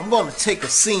this. I'm gonna take a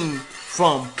scene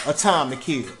from A Time to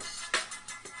Kill.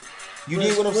 You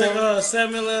dig what I'm saying?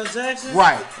 Samuel L. Jackson?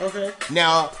 Right. Okay.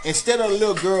 Now, instead of a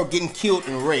little girl getting killed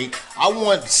and raped, I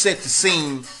want to set the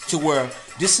scene to where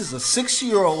this is a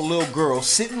 6-year-old little girl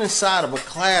sitting inside of a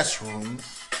classroom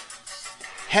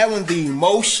having the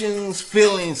emotions,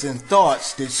 feelings, and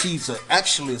thoughts that she's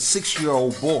actually a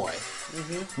 6-year-old boy.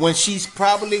 Mm-hmm. When she's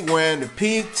probably wearing the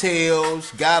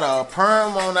pigtails, got a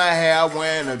perm on her hair,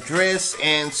 wearing a dress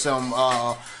and some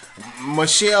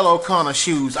Michelle O'Connor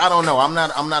shoes. I don't know. I'm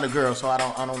not a girl, so I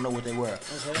don't know what they wear.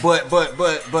 Okay. But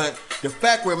the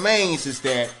fact remains is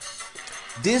that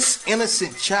this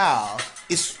innocent child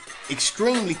is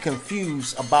extremely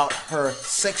confused about her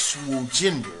sexual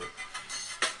gender.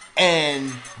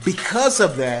 And because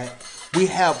of that, we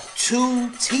have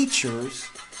 2 teachers,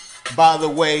 by the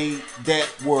way, that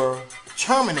were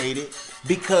terminated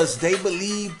because they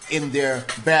believed in their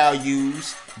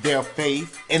values, their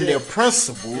faith, and their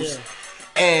principles,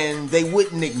 and they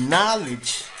wouldn't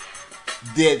acknowledge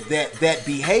that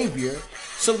behavior,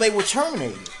 so they were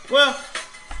terminated. Well,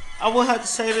 I will have to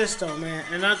say this though, man,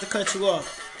 and not to cut you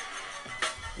off.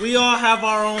 We all have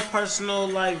our own personal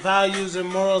values and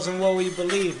morals and what we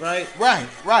believe, right? Right,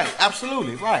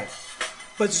 absolutely, right.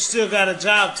 But you still got a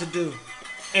job to do.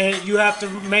 And you have to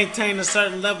maintain a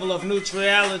certain level of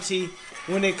neutrality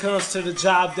when it comes to the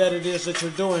job that it is that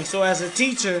you're doing. So as a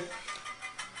teacher,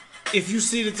 if you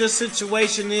see that this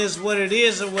situation is what it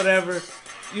is or whatever,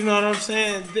 you know what I'm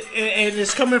saying? And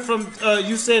it's coming from,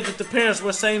 you said that the parents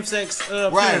were same-sex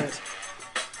parents.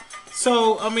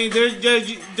 So, I mean,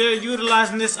 they're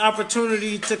utilizing this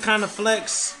opportunity to kind of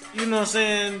flex, you know what I'm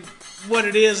saying, what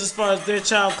it is as far as their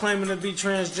child claiming to be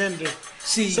transgender.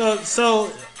 See,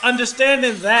 so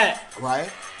understanding that,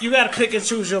 right? You got to pick and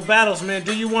choose your battles, man.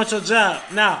 Do you want your job?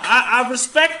 Now, I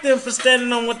respect them for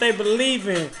standing on what they believe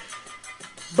in,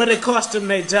 but it cost them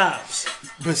their jobs.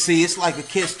 But see, it's like a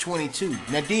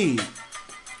catch-22. Now, Dig,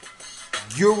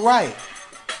 you're right.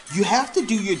 You have to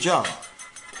do your job.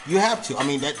 You have to. I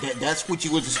mean, that's what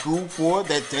you went to school for.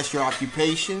 That's your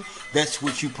occupation. That's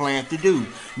what you plan to do.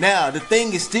 Now, the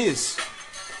thing is this.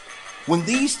 When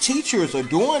these teachers are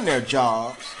doing their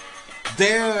jobs,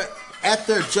 they're at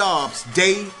their jobs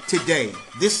day to day.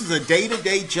 This is a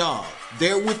day-to-day job.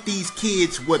 They're with these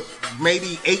kids,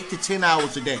 maybe 8 to 10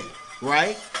 hours a day,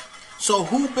 right? So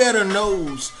who better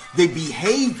knows the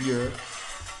behavior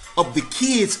of the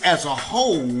kids as a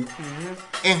whole,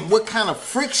 and what kind of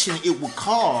friction it would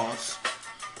cause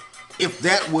if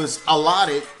that was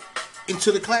allotted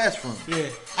into the classroom? Yeah.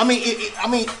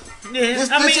 Let's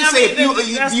just say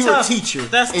if you're a teacher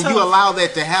and you allow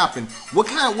that to happen,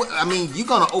 you're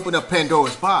gonna open up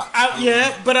Pandora's box.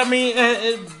 But I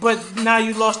mean, but now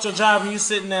you lost your job and you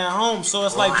sitting at home, so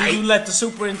it's like, do you let the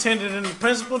superintendent and the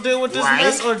principal deal with this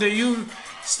mess, or do you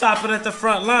stop it at the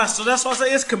front line? So that's why I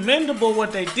say it's commendable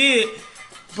what they did,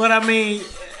 but I mean,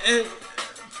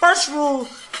 first rule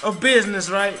of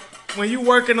business, right? When you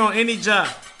working on any job,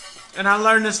 and I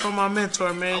learned this from my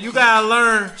mentor, man, you gotta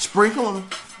learn. Sprinkle them.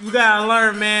 You gotta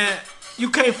learn, man. You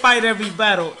can't fight every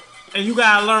battle, and you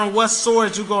gotta learn what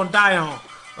sword you gonna die on.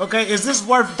 Okay, is this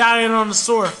worth dying on the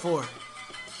sword for?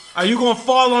 Are you gonna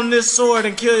fall on this sword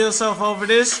and kill yourself over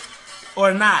this,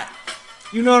 or not?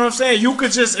 You know what I'm saying? You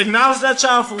could just acknowledge that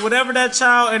child for whatever that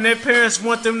child and their parents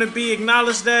want them to be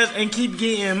acknowledged as, and keep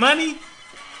getting money,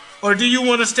 or do you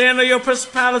want to stand on your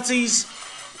principalities?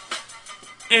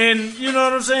 And you know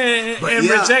what I'm saying? And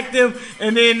reject them,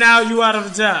 and then now you out of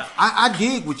a job. I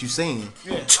dig what you're saying.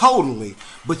 Yeah. Totally.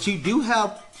 But you do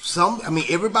have some, I mean,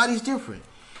 everybody's different.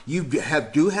 You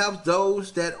do have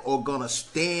those that are going to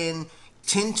stand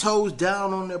 10 toes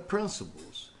down on their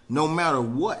principles, no matter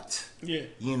what. Yeah.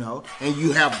 You know? And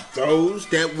you have those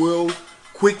that will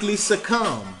quickly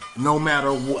succumb, no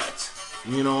matter what.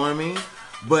 You know what I mean?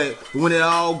 But when it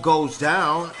all goes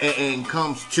down and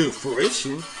comes to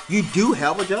fruition, you do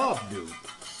have a job to do.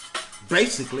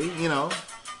 Basically, you know.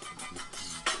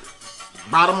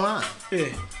 Bottom line. Yeah.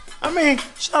 I mean,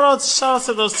 shout out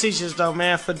to those teachers though,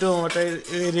 man, for doing what it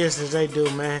is that they do,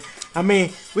 man. I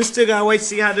mean, we still gotta wait to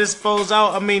see how this folds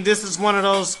out. I mean, this is one of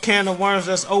those can of worms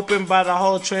that's opened by the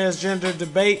whole transgender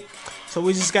debate. So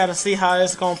we just gotta see how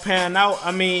it's gonna pan out.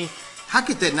 I mean, How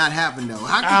could that not happen though?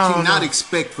 How could you not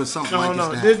expect for something like this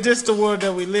to happen? This the world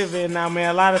that we live in now, man.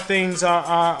 A lot of things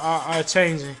are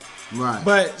changing. Right.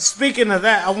 But speaking of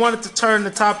that, I wanted to turn the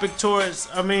topic towards,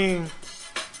 the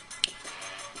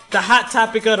hot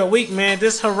topic of the week, man.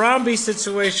 This Harambe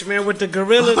situation, man, with the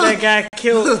gorilla that got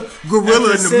killed.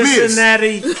 Gorilla in the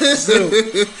Cincinnati Zoo.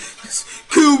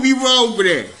 Could be wrong with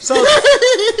that.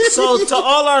 So to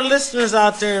all our listeners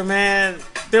out there, man,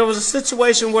 there was a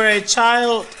situation where a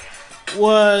child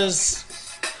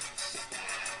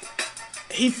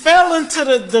he fell into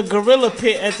the gorilla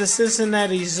pit at the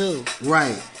Cincinnati Zoo.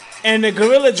 Right. And the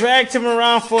gorilla dragged him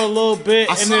around for a little bit,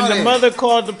 and then the mother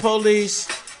called the police,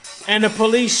 and the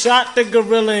police shot the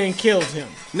gorilla and killed him.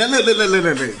 Now look.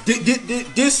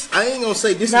 This I ain't gonna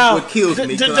say this is what kills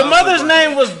me. The mother's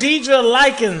name was Deidre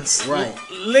Likens. Right.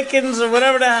 Likens or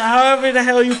whatever however the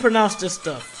hell you pronounce this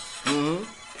stuff. Mm-hmm.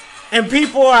 And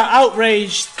people are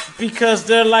outraged because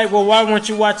they're like, well, why weren't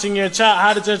you watching your child?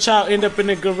 How did your child end up in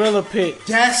the gorilla pit?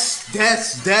 That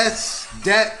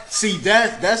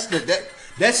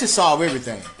should solve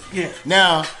everything. Yeah.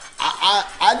 Now,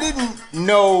 I didn't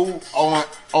know or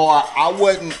I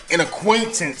wasn't in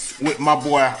acquaintance with my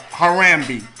boy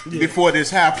Harambe before this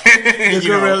happened. The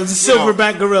gorilla, the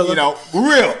silverback gorilla.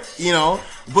 Real.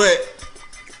 But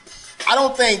I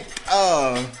don't think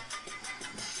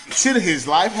should his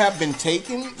life have been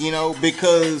taken,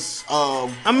 because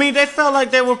they felt like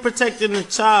they were protecting the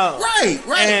child. Right.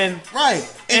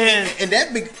 And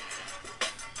that big.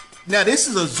 Now this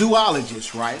is a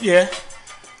zoologist, right? Yeah.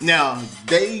 Now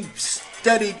they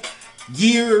studied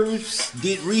years,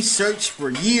 did research for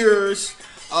years,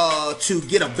 to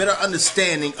get a better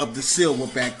understanding of the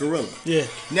silverback gorilla. Yeah.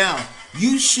 Now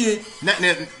you should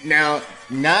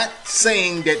not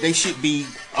saying that they should be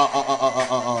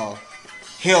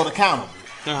held accountable,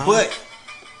 but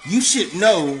you should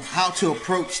know how to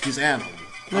approach this animal.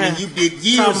 Man, you did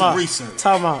years of research.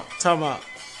 Time out.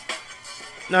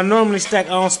 Now, normally, Stack, I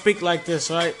don't speak like this,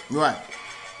 right? Right.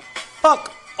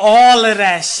 Fuck all of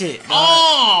that shit. Man.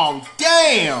 Oh,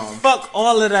 damn. Fuck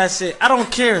all of that shit. I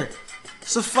don't care.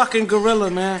 It's a fucking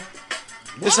gorilla, man.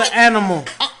 What? It's an animal.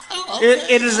 Okay.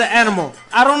 It is an animal.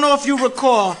 I don't know if you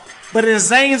recall, but in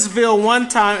Zanesville one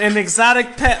time, an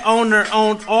exotic pet owner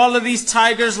owned all of these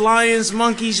tigers, lions,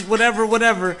 monkeys,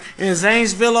 whatever, in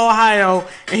Zanesville, Ohio,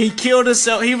 and he killed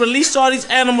himself. He released all these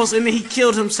animals, and then he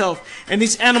killed himself. And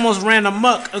these animals ran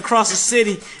amok across the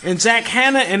city, and Jack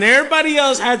Hanna and everybody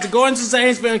else had to go into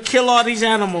Zanesville and kill all these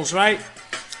animals, right?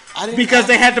 Because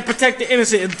they had to protect the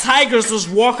innocent. And tigers was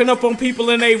walking up on people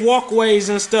in their walkways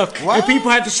and stuff. What? And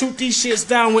people had to shoot these shits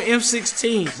down with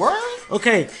M16s. What?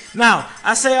 Okay, now,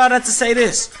 I say all that to say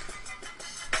this.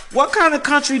 What kind of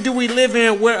country do we live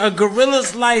in where a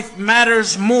gorilla's life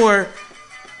matters more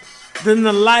than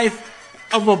the life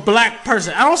of a black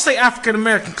person? I don't say African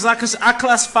American because I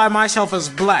classify myself as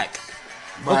black.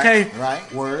 Okay. Right.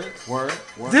 Word.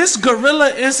 This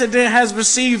gorilla incident has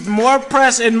received more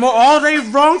press and more. Oh, they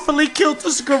wrongfully killed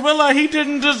this gorilla. He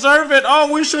didn't deserve it.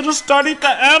 Oh, we should have studied the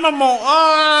animal.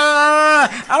 I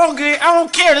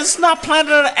don't care. This is not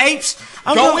Planet of the Apes.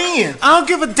 I don't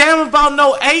give a damn about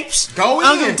no apes. I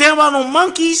don't give a damn about no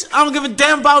monkeys. I don't give a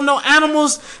damn about no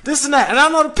animals. This and that. And I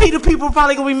know the PETA people are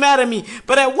probably gonna be mad at me.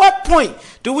 But at what point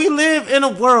do we live in a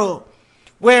world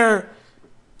where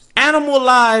animal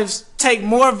lives take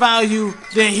more value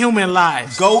than human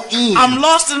lives? Go in. I'm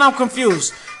lost and I'm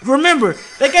confused. Remember,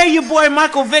 they gave your boy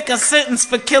Michael Vick a sentence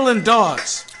for killing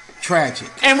dogs. Tragic.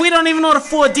 And we don't even know the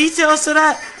full details to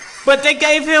that. But they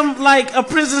gave him like a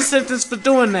prison sentence for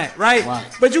doing that, right?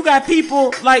 But you got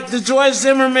people like the George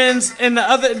Zimmermans and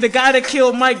the guy that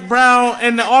killed Mike Brown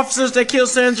and the officers that killed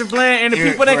Sandra Bland and the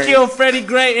people that killed Freddie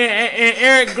Gray and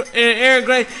Eric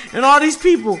Gray and all these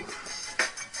people.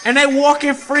 And they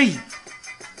walking free.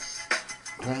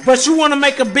 But you want to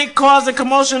make a big cause and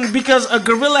commotion because a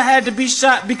gorilla had to be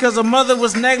shot because a mother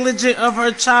was negligent of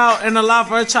her child and allowed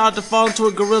for her child to fall into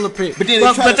a gorilla pit. But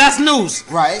that's news.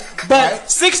 Right. But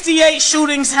 68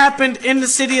 shootings happened in the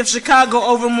city of Chicago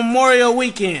over Memorial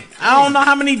Weekend. I don't know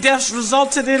how many deaths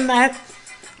resulted in that.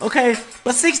 Okay,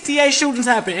 but 68 shootings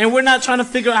happened, and we're not trying to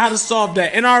figure out how to solve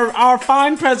that. And our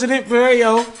fine president,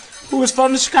 Barrio, who is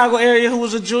from the Chicago area, who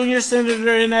was a junior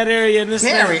senator in that area, and this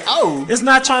is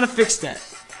not trying to fix that.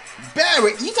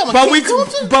 Barry, you talking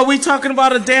about but we talking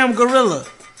about a damn gorilla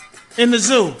in the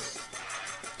zoo.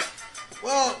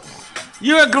 Well,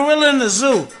 you're a gorilla in the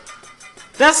zoo.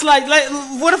 That's like,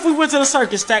 what if we went to the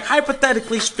circus, Stack?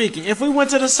 Hypothetically speaking, if we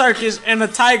went to the circus and a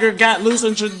tiger got loose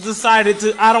and decided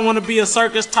to, I don't want to be a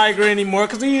circus tiger anymore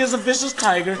because he is a vicious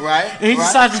tiger. Right. And he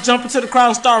decided to jump into the crowd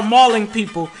and start mauling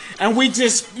people. And we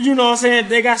just, you know what I'm saying,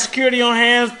 they got security on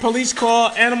hands, police call,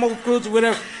 animal crews,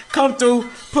 whatever, come through,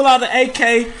 pull out the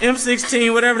AK,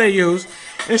 M16, whatever they use,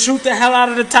 and shoot the hell out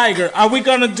of the tiger. Are we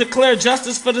gonna declare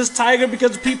justice for this tiger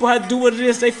because the people had to do what it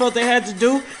is they felt they had to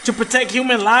do to protect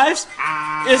human lives?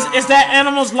 Is that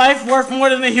animal's life worth more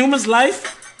than a human's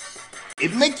life?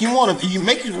 It makes you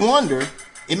wonder.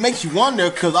 It makes you wonder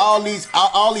because all these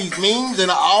memes and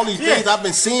all these things I've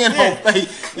been seeing on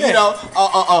Facebook. You know,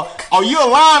 are you a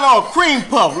lion or a cream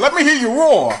puff? Let me hear you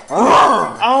roar.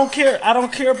 I don't care. I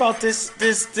don't care about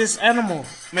this animal,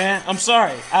 man. I'm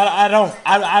sorry. I don't.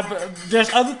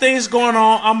 There's other things going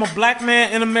on. I'm a black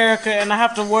man in America, and I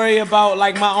have to worry about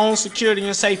like my own security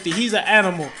and safety. He's an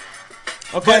animal.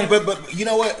 Okay. But you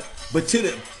know what? But to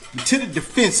the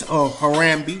defense of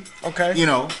Harambe, okay. You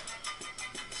know,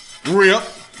 Rip.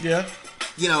 Yeah.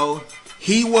 You know,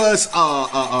 he was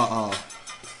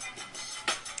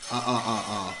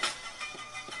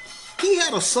he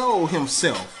had a soul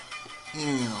himself. You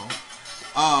know.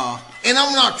 And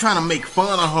I'm not trying to make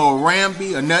fun of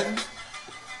Harambe or nothing.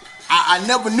 I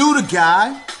never knew the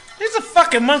guy. He's a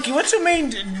fucking monkey. What you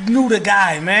mean knew the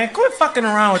guy, man? Quit fucking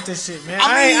around with this shit, man.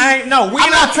 I'm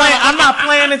not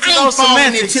playing into those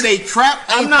semantics. Into they trap.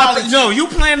 No, you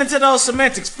playing into those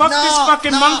semantics. Fuck this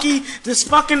fucking monkey. This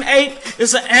fucking ape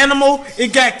is an animal.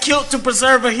 It got killed to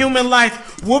preserve a human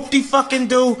life.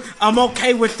 Whoop-de-fucking-do. I'm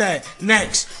okay with that.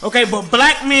 Next. Okay, but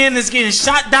black men is getting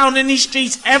shot down in these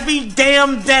streets every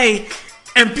damn day.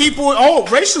 And people,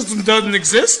 racism doesn't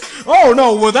exist. Oh,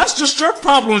 no, well, that's just your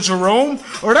problem, Jerome.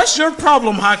 Or that's your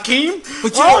problem, Hakeem.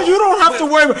 But you don't have to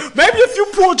worry about. Maybe if you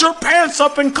pulled your pants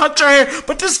up and cut your hair.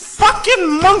 But this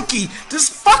fucking monkey, this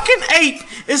fucking ape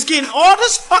is getting all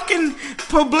this fucking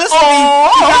publicity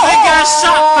because they got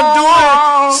shot for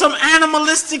doing some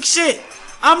animalistic shit.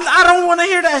 I don't want to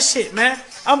hear that shit, man.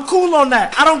 I'm cool on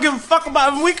that. I don't give a fuck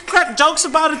about it. We can crack jokes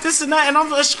about it, this and that, and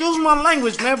excuse my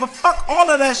language, man, but fuck all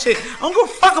of that shit. I don't give a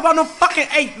fuck about no fucking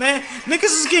ape, man. Niggas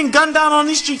is getting gunned down on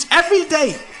these streets every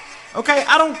day. Okay?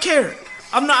 I don't care.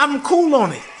 I'm cool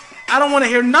on it. I don't want to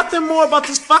hear nothing more about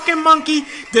this fucking monkey.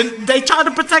 They try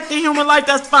to protect the human life,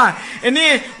 that's fine. And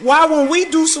then, why when we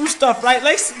do some stuff, right?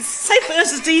 Like, say for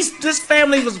instance, this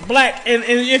family was black, and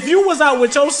if you was out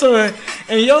with your son,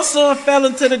 and your son fell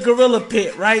into the gorilla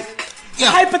pit, right? Yeah.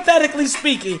 Hypothetically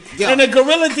speaking, and the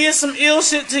gorilla did some ill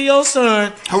shit to your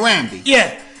son, Harambe.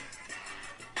 Yeah.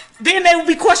 Then they would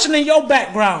be questioning your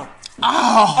background.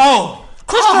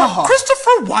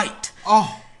 Christopher White.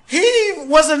 He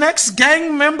was an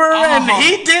ex-gang member, and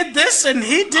he did this and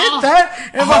he did that.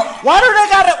 And why do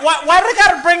they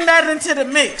gotta bring that into the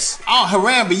mix?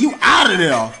 Harambe, you out of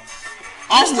there.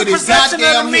 Off with his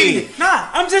goddamn head. Nah,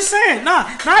 I'm just saying.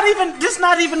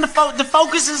 Not even the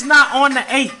focus is not on the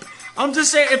ape. I'm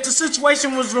just saying, if the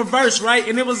situation was reversed, right,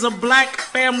 and it was a black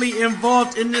family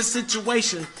involved in this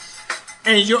situation,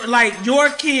 and your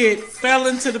kid fell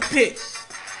into the pit,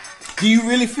 do you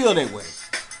really feel that way?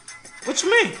 What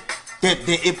you mean? That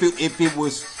if it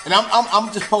was, and I'm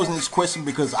just posing this question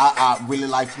because I really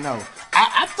like to know.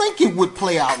 I think it would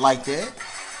play out like that,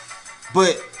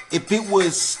 but if it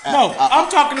was I'm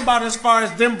talking about as far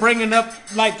as them bringing up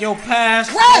like your past,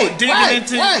 digging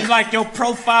into like your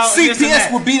profile.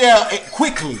 CPS would be there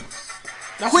quickly.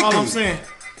 That's all I'm saying.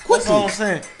 That's all I'm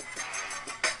saying.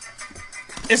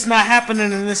 It's not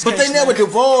happening in this case. But they never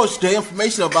divulged the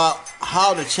information about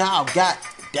how the child got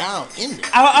down in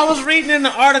there. I was reading in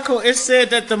the article. It said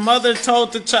that the mother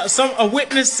told the child. A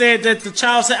witness said that the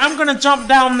child said, "I'm gonna jump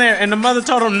down there," and the mother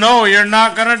told him, "No, you're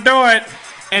not gonna do it."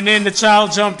 And then the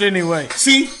child jumped anyway.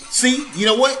 See, you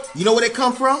know what? You know where they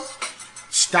come from?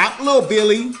 Stop Little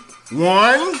Billy.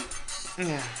 1,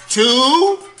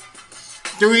 2,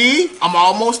 3. I'm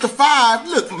almost to 5.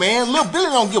 Look, man, Little Billy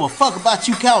don't give a fuck about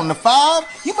you counting to 5.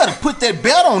 You better put that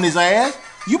belt on his ass.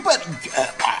 You better.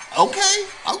 Okay.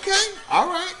 All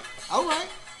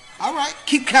right.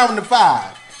 Keep counting to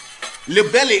 5.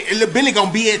 Little Billy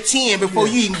gonna be at 10 before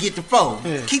you even get to 4.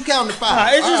 Yeah. Keep counting to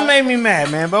 5. It just made me mad,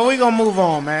 man. But we gonna move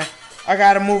on, man. I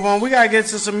gotta move on. We gotta get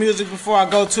to some music before I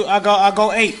go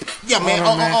ape. Yeah, man.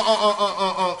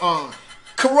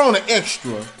 Corona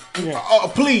Extra. Yeah.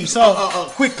 Please.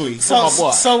 Quickly. My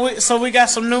boy. So we got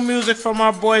some new music from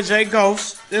our boy Jay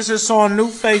Ghost. This is on New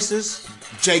Faces.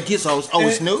 Jay Gizzo's.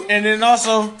 It's new. And then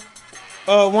also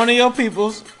one of your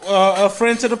peoples, a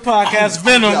friend to the podcast,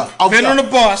 Venom, Venom the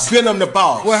boss, Venom the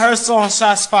boss, with her song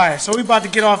 "Shots Fired." So we about to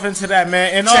get off into that,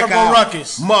 man. And check Audible out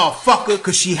Ruckus, motherfucker,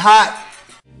 cause she hot.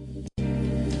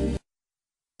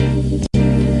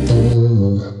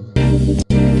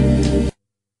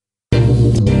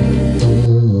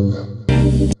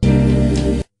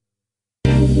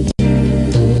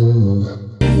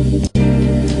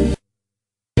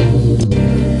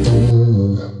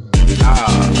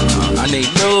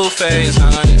 Phase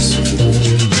honest,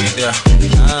 yeah,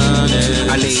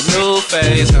 honest. I need new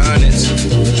phase honest.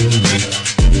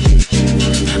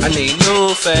 I need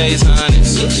new phase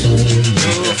honest.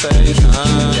 New phase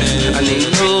honest. I need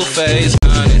new phase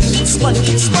honest. Smutty,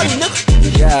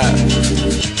 nigga. Yeah.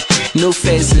 New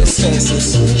faces.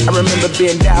 I remember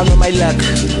being down on my luck.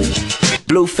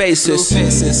 Blue faces.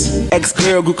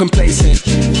 Ex-girl grew complacent.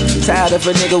 Tired of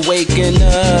a nigga waking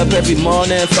up every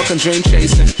morning, fucking dream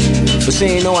chasing. But she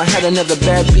ain't know I had another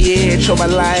bad bitch on my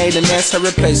light, and that's her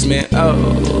replacement.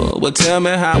 Oh, well tell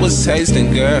me how it's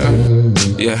tasting, girl.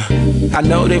 Yeah, I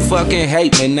know they fucking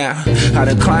hate me now. I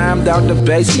done climbed out the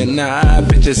basement now.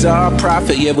 Bitches all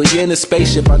profit, yeah, we in a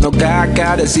spaceship. I know God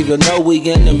got us, even though we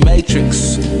in the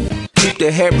Matrix. Keep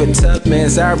the Harriet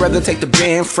Tubmans, I'd rather take the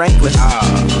Ben Franklin.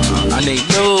 I need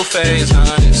new phase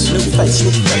honest. New face,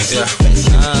 yeah,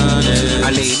 honest.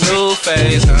 I need new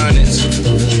phase honest.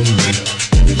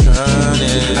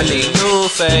 I need new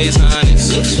phase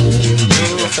honest.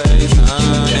 New phase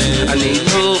honest. I need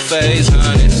new phase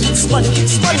honest. Smutty,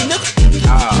 nigga.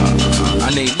 I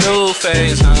need new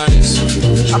phase honest.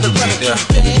 I've been running yeah,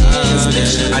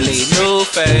 honest. I need new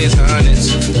phase honest.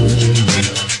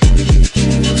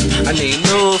 I need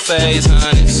new phase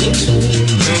honest.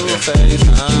 New phase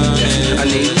honest. I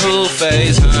need new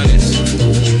phase honest.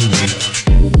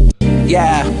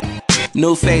 Yeah.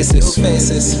 New faces,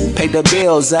 pay the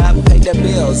bills up,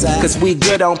 cause we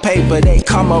good on paper, they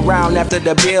come around after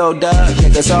the build up.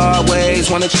 Niggas always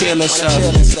wanna chill and stuff,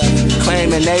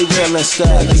 claiming they real and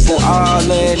stuff. People all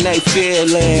in they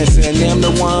feelings, and them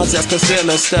the ones that's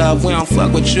concealing stuff. We don't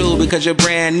fuck with you because you're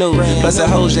brand new, plus the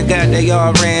hoes you got, they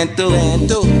all ran through.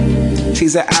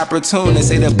 She's an opportunist,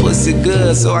 say the pussy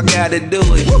good, so I gotta do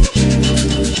it.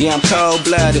 Yeah, I'm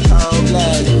cold-blooded,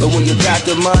 but when you got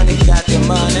the money,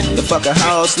 the fucking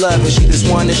hoes love it. She just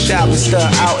wanna shop and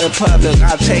stuff out in public.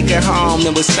 I'll take her home,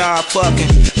 then we start fucking.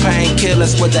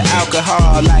 Painkillers with the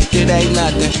alcohol, like it ain't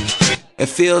nothing. It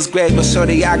feels great, but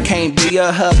shorty, I can't be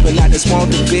your husband. I just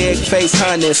want the big face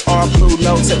hunters, all blue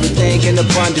notes, everything in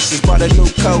abundance. Just bought a new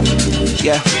coat,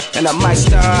 yeah. And I might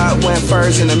start wearing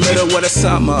furs in the middle of the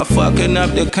summer, fucking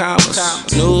up the commas.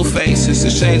 New faces,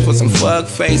 exchange for some fuck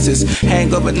faces.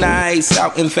 Hangover nights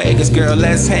out in Vegas, girl,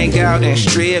 let's hang out and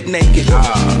strip naked.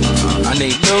 I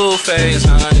need new phase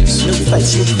honest. New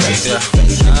face, yeah,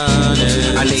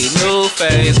 honest. I need new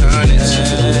phase honest.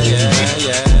 Yeah.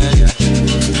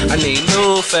 I need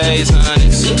new phase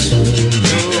honest.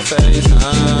 New phase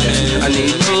honest. I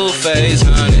need new phase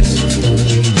honest.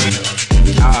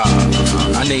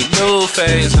 I need new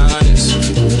phase honest.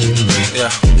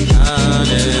 Yeah,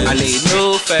 honest. I need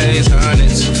new phase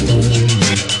honest.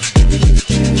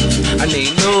 I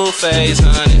need new phase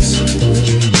honest.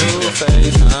 New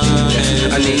phase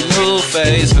honest. I need new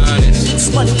phase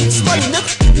honest. Smutty,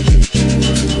 nigga.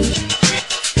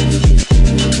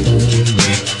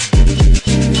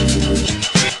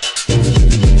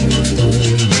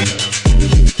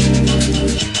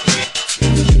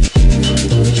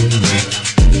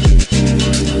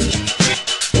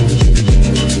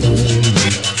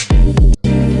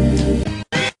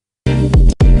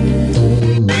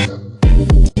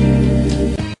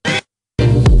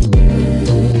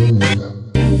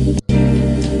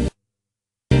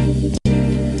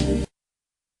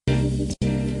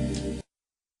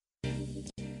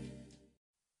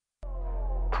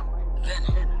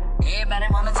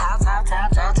 Everybody wanna talk.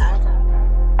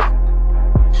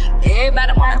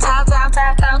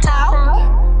 Everybody wanna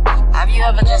talk. Have you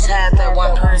ever just had that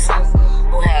one person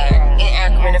who had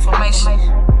inaccurate information?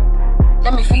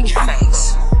 Let me feed your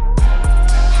face.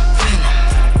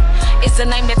 It's the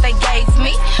name that they gave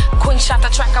me. Queen shot the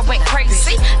track, I went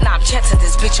crazy. Now I'm chatting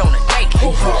this bitch on a date.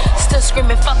 Still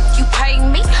screaming, fuck you, pay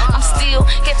me. I'm still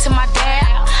get to my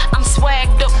dad. I'm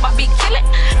swagged up, I be killing.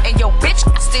 And yo, bitch,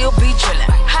 I still be drilling.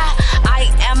 I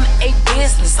am a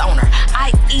business owner.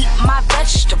 I eat my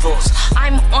vegetables.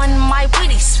 I'm on my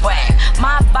witty swag.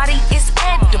 My body is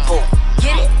edible.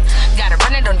 Get it? Gotta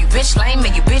run it on you, bitch lame,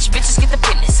 and you bitches get the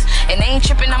business. And they ain't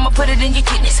tripping, I'ma put it in your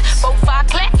kidneys. 4-5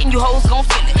 clack, and you hoes gon'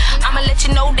 feel it. I'ma let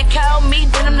you know they call me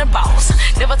Venom the boss.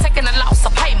 Never taking a loss,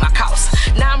 I pay my cost.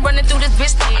 Now I'm running running through this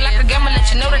bitch talking like a gamer.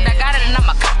 Let you know that I got it and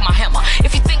I'ma cock my hammer.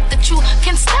 If you think that you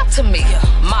can step to me,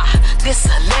 this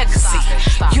a legacy.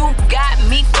 You got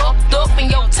me fucked up and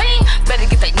your team better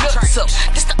get their nuts up.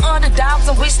 This the underdogs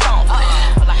and we stomping.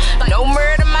 No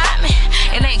murder mind me,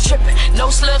 it ain't tripping. No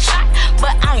slug shot,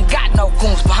 but I ain't got no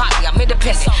goons behind me. I'm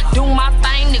independent. Do my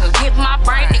thing, nigga, get my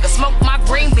brain, nigga, smoke my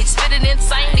green, bitch, spit it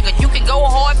insane, nigga. You can go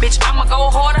hard, bitch, I'ma go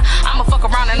harder. I'ma fuck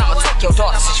around and I'ma take your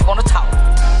daughter since you wanna talk.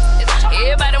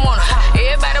 Everybody wanna talk.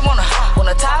 Everybody wanna talk. Everybody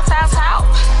wanna talk.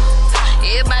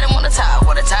 Everybody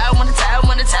wanna talk.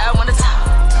 Everybody wanna talk.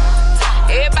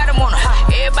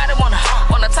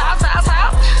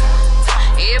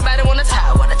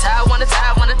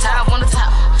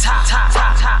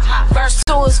 Verse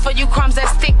 2 is for you crumbs that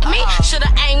stick me. Shoulda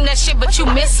aimed that shit, but you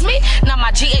missed me. Now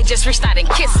my GA just reached out and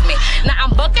kissed me. Now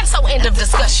I'm bucking, so end of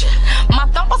discussion. My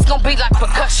thumpers gon' be like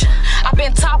percussion. I've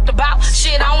been talked about,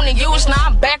 shit on and used. Now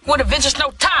I'm back with a vengeance,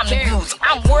 no time to use.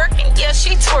 I'm working, yeah,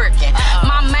 she twerking.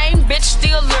 My main bitch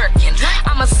still lurking.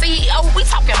 I'm a CEO, we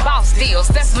talking boss deals.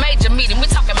 That's major meeting, we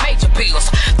talking major bills.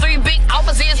 3 big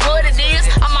offers is what it is.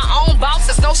 I'm my own boss,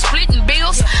 there's no splitting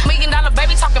bills. $1 million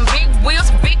baby talking big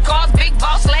wheels, big cars, big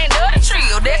boss, land of the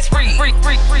trio. That's free.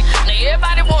 Now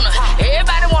everybody wanna talk.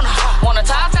 Everybody wanna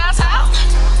talk.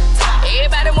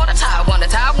 Everybody wanna talk.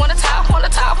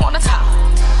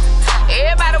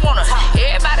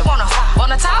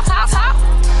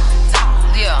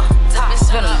 Yeah, it's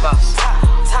Venom Boss.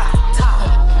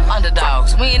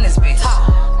 Underdogs, we in this bitch.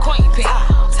 Queen P,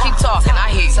 keep talking, I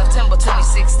hear you. September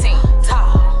 2016.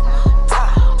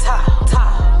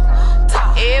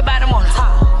 Everybody wanna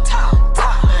talk.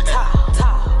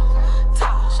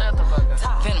 Shut the fuck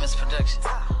up. Venomous Production.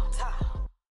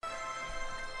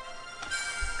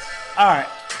 Alright.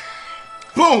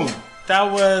 Boom!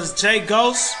 That was Jay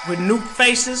Ghost with New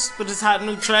Faces with his hot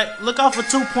new track. Look out for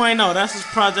 2.0. That's his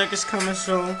project. It's coming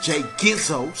soon. Jay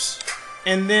Gizzos.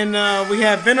 And then we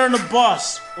have Venner and the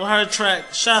Boss with her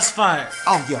track Shots Fired.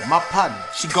 Oh yeah, my partner.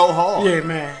 She go hard. Yeah,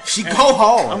 man. She go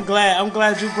hard. I'm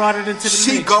glad you brought it into the mix.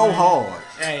 She go man. hard.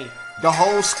 Hey. The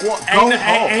whole squad go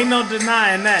hard. Ain't no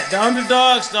denying that. The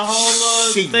Underdogs, the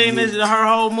whole thing, her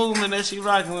whole movement that she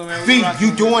rocking with, man. V,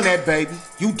 you doing that, baby.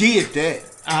 You did that.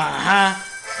 Huh.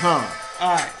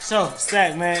 Alright, so,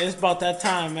 Stack, man, it's about that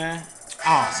time, man.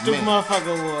 Oh, Stupid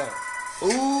Motherfucker Award. Ooh,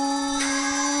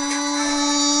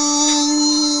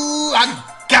 I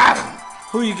got him.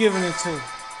 Who you giving it to?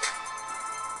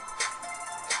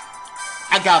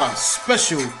 I got a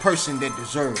special person that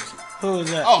deserves it. Who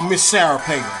is that? Oh, Miss Sarah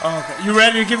Palin. Oh, okay. You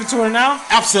ready to give it to her now?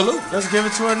 Absolutely. Let's give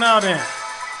it to her now, then.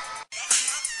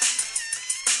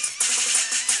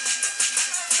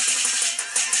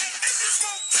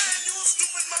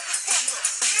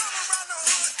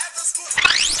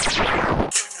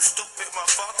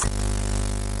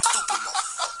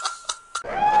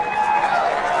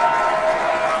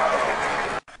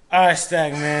 Alright,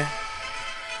 Stack, man.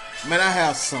 Man, I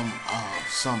have some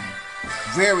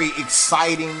very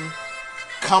exciting,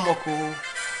 comical,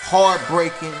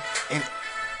 heartbreaking, and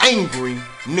angry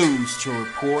news to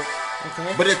report.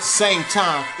 Okay. But at the same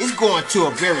time, it's going to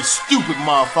a very stupid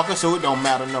motherfucker, so it don't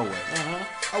matter no way.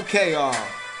 Okay,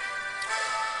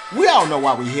 we all know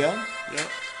why we here. Yep.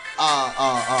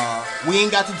 We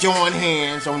ain't got to join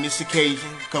hands on this occasion,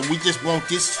 because we just want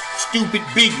this stupid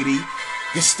biggity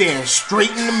to stand straight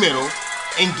in the middle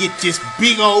and get this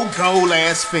big old gold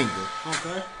ass finger.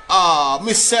 Okay.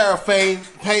 Miss Sarah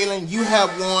Palin, you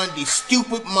have won the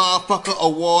Stupid Motherfucker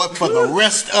Award for the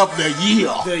rest of the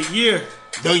year.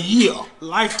 The year.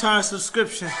 Lifetime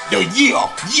subscription. The year.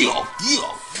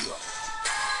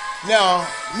 Now,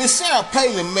 Miss Sarah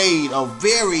Palin made a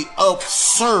very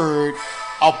absurd,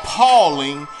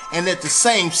 appalling, and at the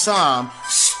same time,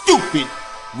 stupid,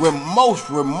 most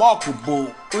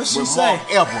remarkable remark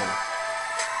ever.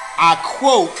 I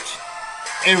quote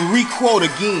and requote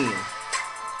again.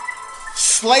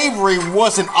 Slavery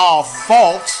wasn't our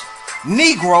fault.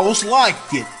 Negroes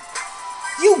liked it.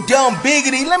 You dumb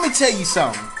biggity, let me tell you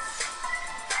something.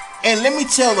 And let me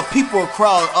tell the people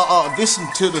across listen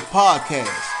to the podcast.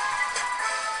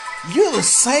 You're the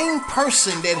same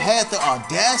person that had the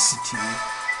audacity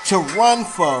to run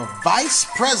for vice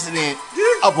president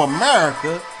of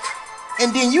America,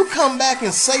 and then you come back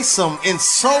and say some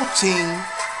insulting,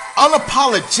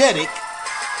 unapologetic,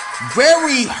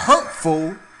 very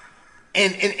hurtful,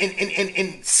 and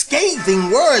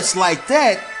scathing words like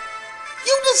that.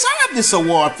 You deserve this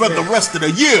award for the rest of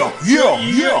the year.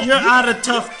 You're out of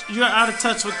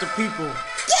touch with the people.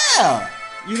 Yeah.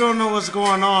 You don't know what's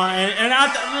going on, and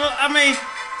I mean,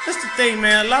 that's the thing,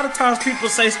 man. A lot of times people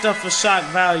say stuff for shock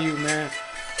value, man.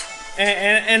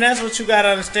 And that's what you gotta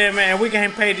understand, man. We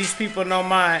can't pay these people no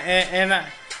mind. And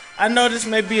I know this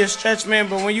may be a stretch, man,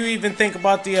 but when you even think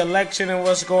about the election and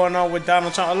what's going on with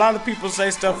Donald Trump, a lot of people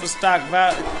say stuff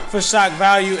for shock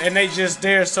value, and they just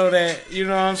there so that, you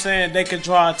know what I'm saying, they could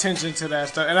draw attention to that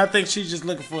stuff. And I think she's just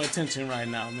looking for attention right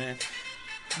now, man.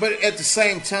 But at the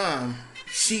same time,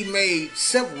 she made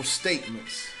several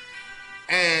statements.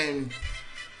 And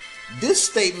this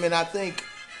statement, I think,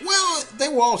 well, they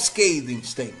were all scathing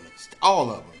statements,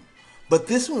 all of them. But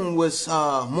this one was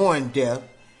more in depth.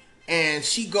 And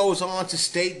she goes on to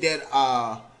state that,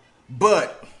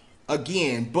 but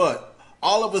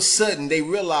all of a sudden they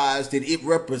realized that it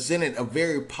represented a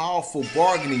very powerful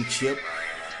bargaining chip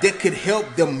that could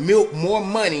help them milk more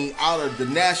money out of the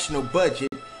national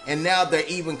budget. And now they're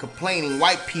even complaining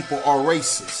white people are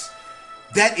racist.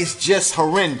 That is just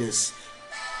horrendous.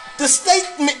 The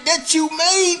statement that you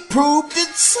made proved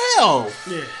itself.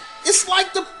 Yeah. It's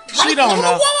like the she don't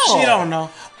know. She don't know.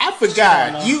 I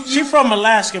forgot. She from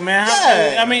Alaska, man.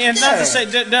 Yeah, I mean, and not to say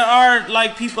that there are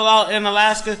like people out in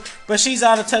Alaska, but she's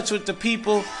out of touch with the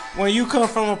people. When you come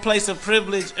from a place of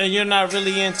privilege and you're not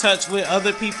really in touch with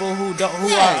other people who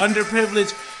are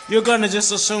underprivileged, you're gonna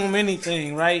just assume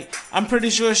anything, right? I'm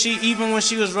pretty sure she, even when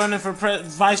she was running for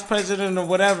vice president or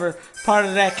whatever, part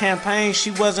of that campaign, she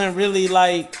wasn't really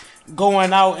like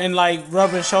going out and like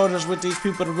rubbing shoulders with these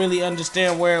people to really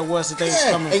understand where it was that they was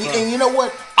coming from. And you know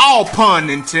what? All pun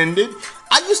intended.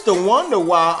 I used to wonder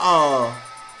why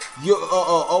your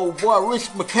old boy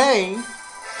Rich McCain,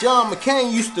 John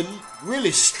McCain, used to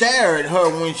really stare at her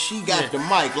when she got the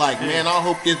mic. Like, man, I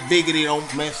hope this biggity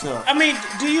don't mess up. I mean,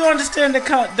 do you understand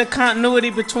the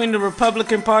continuity between the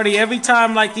Republican Party? Every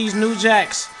time like these new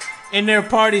jacks in their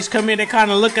parties come in, they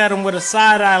kind of look at them with a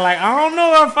side eye, like, I don't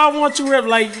know if I want you,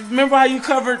 like, remember how you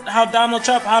covered how Donald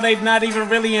Trump, how they not even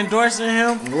really endorsing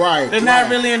him? Right. They're not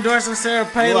really endorsing Sarah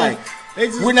Palin. Right.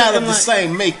 We're not of the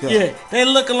same makeup. Yeah, they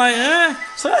looking like,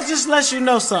 So that just lets you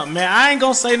know something, man. I ain't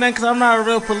gonna say nothing because I'm not a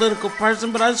real political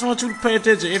person, but I just want you to pay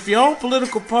attention. If your own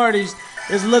political parties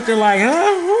is looking like,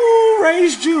 who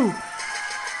raised you?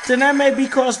 Then that may be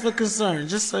cause for concern,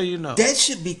 just so you know. That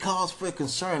should be cause for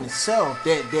concern itself.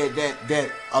 That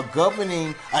a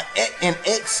governing, an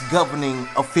ex-governing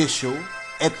official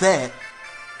at that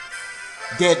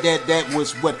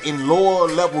was what in lower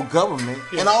level government,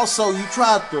 and also you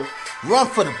tried to run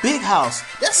for the big house.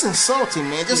 That's insulting,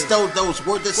 man. Just those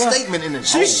words, the statement in the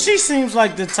she seems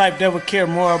like the type that would care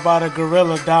more about a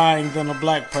gorilla dying than a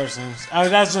black person. I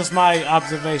mean, that's just my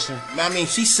observation. I mean,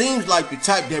 she seems like the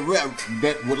type that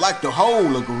would like to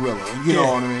hold a gorilla. You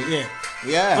know what I mean?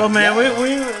 Yeah. So, man, we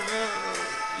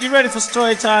you ready for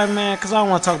story time, man? Because I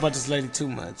don't want to talk about this lady too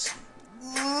much.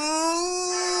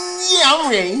 Yeah,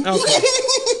 I'm ready. Okay.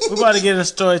 We're about to get in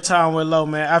story time with Lo,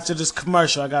 man. After this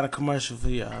commercial, I got a commercial for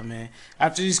y'all, man.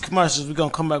 After these commercials, we're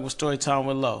going to come back with story time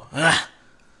with Lo.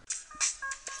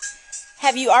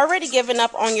 Have you already given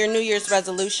up on your New Year's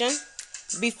resolution?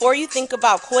 Before you think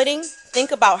about quitting,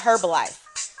 think about Herbalife.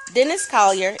 Dennis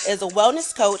Collier is a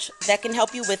wellness coach that can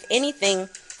help you with anything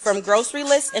from grocery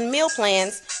lists and meal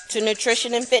plans to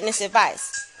nutrition and fitness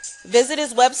advice. Visit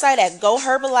his website at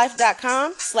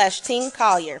goherbalife.com/Team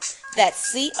Collier.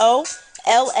 That's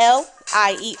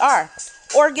COLLIER.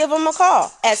 Or give him a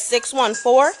call at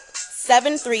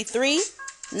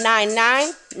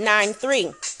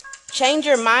 614-733-9993. Change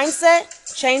your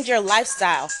mindset, change your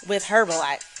lifestyle with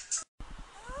Herbalife.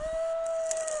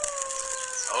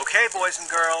 Okay, boys and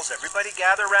girls, everybody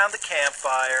gather around the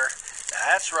campfire.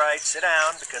 That's right, sit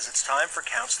down, because it's time for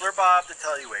Counselor Bob to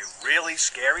tell you a really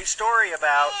scary story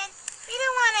about... We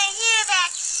don't want to hear that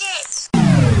shit.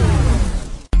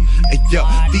 Hey, yo,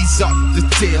 these are the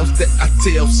tales that I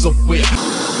tell so well.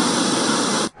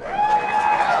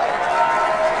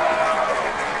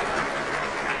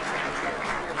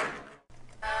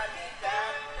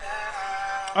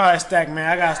 Alright, Stack, man,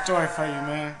 I got a story for you,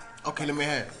 man. Okay, let me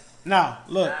have it. Now,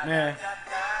 look, man.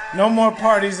 No more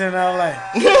parties in LA.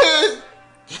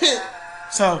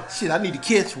 So, shit, I need to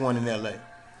catch one in LA.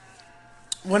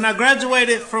 When I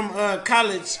graduated from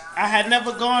college, I had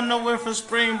never gone nowhere for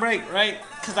spring break, right?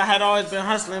 Because I had always been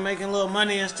hustling, making a little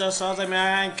money and stuff. So I was like,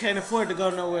 man, I can't afford to go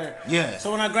nowhere. Yeah. So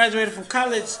when I graduated from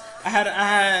college,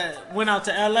 I went out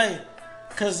to LA.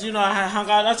 Because, you know, I had hung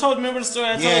out. I remember the story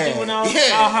I told you when I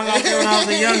hung out there when I was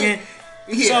a youngin'.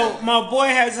 Yeah. So my boy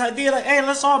had this idea, like, hey,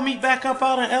 let's all meet back up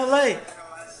out in LA.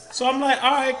 So I'm like,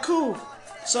 all right, cool.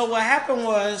 So what happened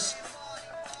was,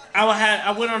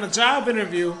 I went on a job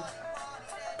interview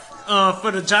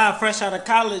for the job fresh out of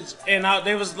college, and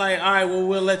they was like, all right, well,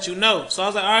 we'll let you know. So I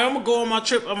was like, all right, I'm gonna go on my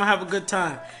trip. I'm gonna have a good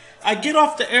time. I get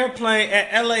off the airplane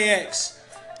at LAX,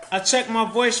 I checked my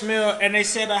voicemail and they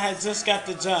said I had just got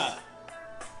the job.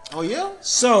 Oh yeah?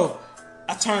 So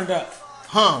I turned up.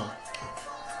 Huh.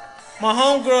 My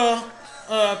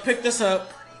homegirl picked us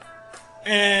up.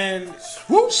 And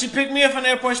she picked me up from the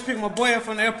airport. She picked my boy up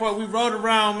from the airport. We rode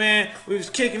around, man. We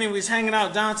was kicking it. We was hanging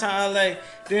out downtown LA.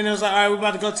 Then it was like, all right, we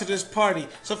about to go to this party.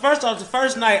 So first off, the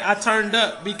first night I turned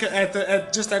up because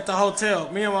just at the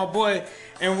hotel. Me and my boy,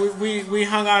 and we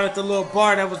hung out at the little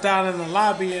bar that was down in the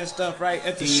lobby and stuff, right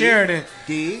at the Sheraton.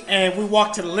 And we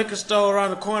walked to the liquor store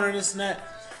around the corner, this and that.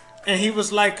 And he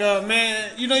was like,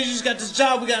 man, you know, you just got this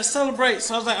job. We got to celebrate.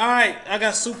 So I was like, all right. I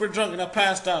got super drunk and I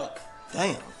passed out.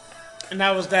 Damn. And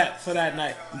that was that for that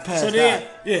night. passed So then, out.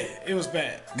 yeah, it was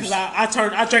bad. Because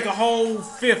I drank a whole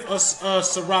fifth of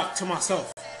Ciroc to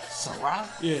myself. Ciroc?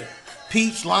 Yeah.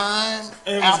 Peach, lime,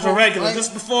 It was apple, the regular. like-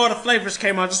 Just before the flavors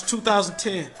came out. Just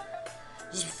 2010.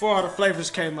 Just before all the flavors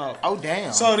came out. Oh,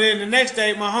 damn. So then the next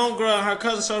day, my homegirl and her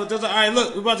cousin showed up. They was like, all right,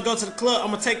 look, we're about to go to the club.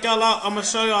 I'm going to take y'all out. I'm going to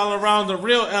show y'all around the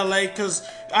real LA. Because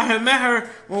I had met her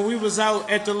when we was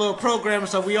out at the little program and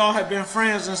stuff. We all had been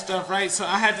friends and stuff, right? So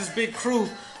I had this big crew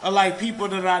of like people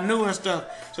that I knew and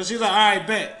stuff. So she's like, all right,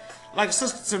 bet. Like a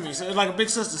sister to me. So like a big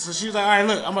sister. So she was like, all right,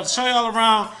 look, I'm about to show y'all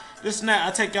around this and that.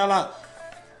 I'll take y'all out.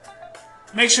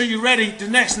 Make sure you're ready the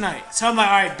next night. So I'm like,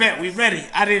 all right, bet, we ready.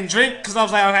 I didn't drink because I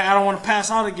was like, okay, I don't want to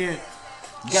pass out again.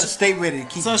 You gotta stay ready to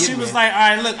keep So she getting was there. like, all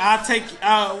right, look, I'll take,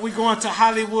 we going to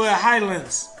Hollywood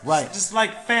Highlands. Right. Just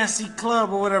like fancy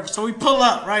club or whatever. So we pull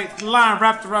up, right? The line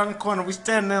wrapped around the corner. We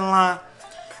standing in line.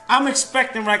 I'm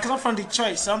expecting, right, because I'm from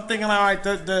Detroit. So I'm thinking, all right,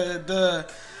 the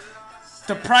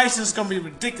price is going to be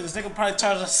ridiculous. They could probably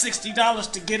charge us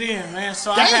 $60 to get in, man.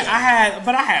 So I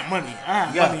had money. I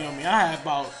had money on me. I had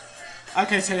about, I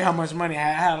can't tell you how much money I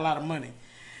had. I had a lot of money.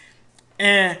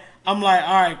 And I'm like,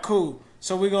 all right, cool.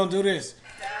 So we're going to do this.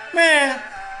 Man,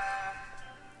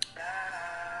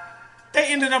 they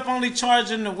ended up only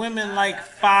charging the women like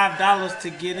 $5 to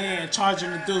get in,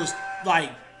 charging the dudes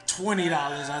like $20,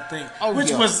 I think. Oh, which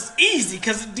yeah. was easy,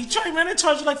 because in Detroit, man, they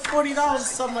charge you like $40 or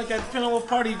something like that, depending on what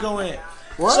party you go in.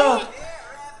 What? So,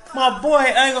 my boy,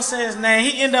 I ain't gonna say his name,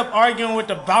 he ended up arguing with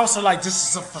the bouncer like, this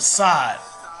is a facade.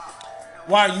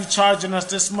 Why are you charging us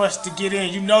this much to get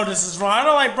in? You know this is wrong.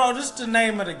 I'm like, bro, this is the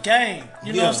name of the game.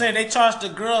 You know what I'm saying? They charge the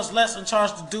girls less and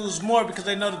charge the dudes more because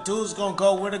they know the dudes gonna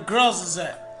go where the girls is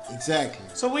at. Exactly.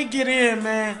 So we get in,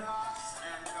 man.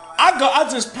 I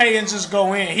just pay and just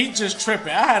go in. He just tripping.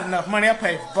 I had enough money. I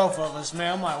paid for both of us,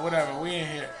 man. I'm like, whatever, we in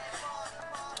here.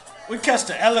 We catch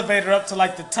the elevator up to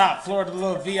like the top floor, the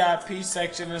little VIP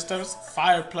section and stuff. There's a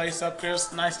fireplace up there.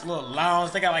 It's a nice little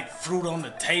lounge. They got like fruit on the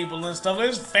table and stuff.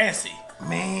 It's fancy.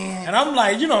 Man. And I'm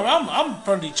like, you know, I'm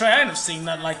from Detroit. I ain't never seen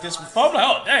nothing like this before. I'm like,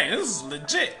 oh, dang, this is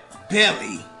legit.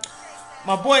 Billy.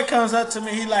 My boy comes up to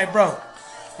me. He like, bro,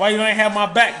 why you ain't have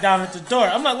my back down at the door?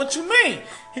 I'm like, what you mean?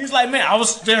 He's like, man, I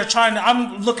was there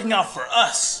I'm looking out for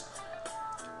us.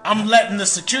 I'm letting the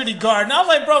security guard. And I was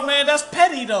like, bro, man, that's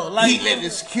petty though. Like, He let the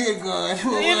security guard.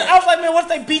 I was like, man, what if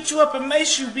they beat you up and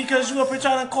mace you because you up here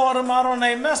trying to call them out on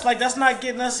their mess? Like, that's not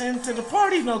getting us into the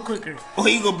party no quicker. Or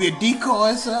he gonna be a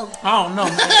decoy or something? I don't know,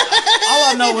 man. All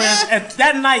I know is at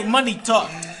that night, money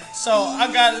talk. So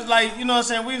I got, like, you know what I'm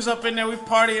saying? We was up in there, we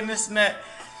partying this and that.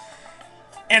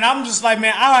 And I'm just like,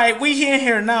 man, all right, we in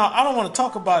here now. I don't want to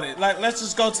talk about it. Like, let's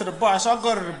just go to the bar. So I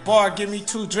go to the bar, give me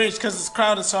 2 drinks because it's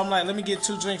crowded. So I'm like, let me get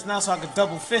 2 drinks now so I can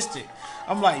double fist it.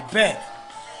 I'm like, bet.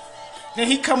 Then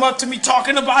he come up to me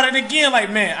talking about it again. Like,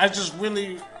 man, I just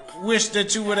really wish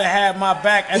that you would have had my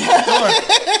back at the door.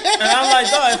 And I'm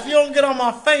like, dog, if you don't get on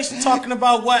my face talking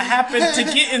about what happened to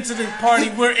get into the party,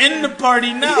 we're in the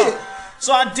party now.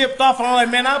 So I dipped off and I'm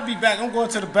like, man, I'll be back. I'm going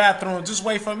to the bathroom. Just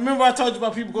wait for me. Remember I told you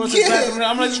about people going to the bathroom?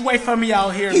 I'm like, just wait for me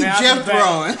out here, man. I'll be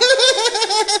back.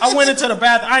 I went into the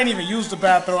bathroom. I didn't even use the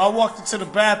bathroom. I walked into the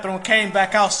bathroom, came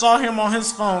back out, saw him on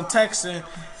his phone texting,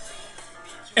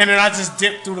 and then I just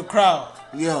dipped through the crowd.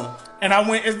 Yeah. And I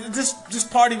went, this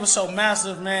party was so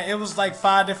massive, man. It was like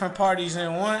 5 different parties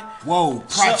in one. Whoa,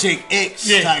 Project X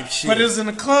type shit. But it was in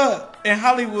a club in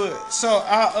Hollywood. So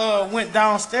I went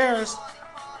downstairs.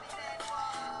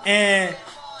 And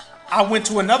I went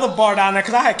to another bar down there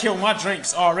because I had killed my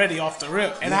drinks already off the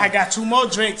rip, and I got 2 more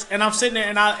drinks, and I'm sitting there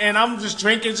and I'm just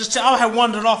drinking. I had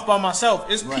wandered off by myself.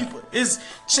 It's people, it's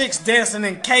chicks dancing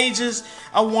in cages.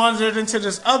 I wandered into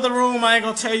this other room. I ain't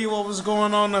gonna tell you what was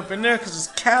going on up in there because it's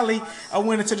Cali. I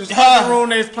went into this other room.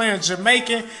 They was playing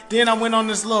Jamaican. Then I went on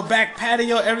this little back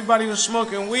patio. Everybody was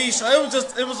smoking weed. So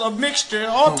it was a mixture.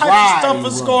 All types of stuff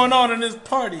was going on in this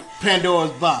party.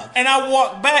 Pandora's box. And I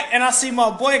walked back and I see my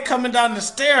boy coming down the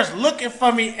stairs looking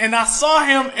for me, and I saw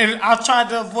him, and I tried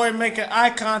to avoid making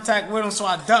eye contact with him, so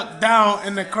I ducked down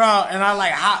in the crowd, and I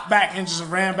like hopped back and just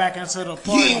ran back into the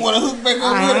party. You ain't want to hook back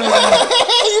up with him.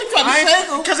 You trying to shake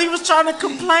him? Because he was trying to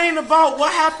complain about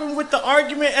what happened with the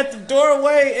argument at the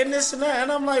doorway and this and that,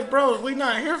 and I'm like, bro, we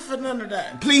not here for none of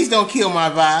that. Please don't kill my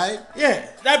vibe. Yeah,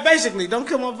 that basically, don't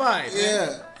kill my vibe. Yeah.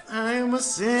 Man. I'm a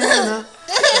sinner,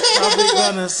 probably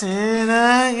gonna sin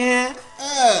again.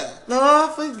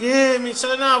 Lord forgive me. So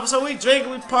we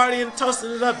drinking, we partying,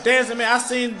 toasting it up, dancing, man. I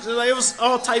seen, like, it was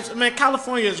all types. Man,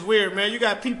 California is weird, man. You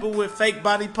got people with fake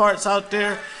body parts out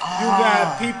there. You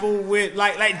got people with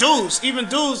like dudes, even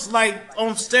dudes like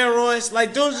on steroids.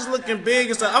 Like dudes just looking big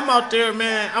and stuff. I'm out there,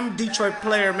 man. I'm a Detroit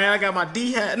player, man. I got my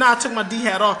D hat. No, I took my D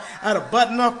hat off. I had a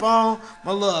button up on,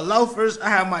 my little loafers. I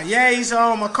had my Yays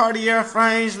on, my Cartier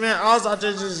frames, man. I was out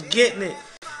there just getting it.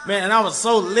 Man, and I was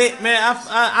so lit, man.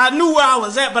 I knew where I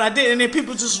was at, but I didn't. And then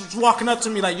people just was walking up to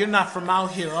me like, "You're not from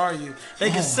out here, are you?"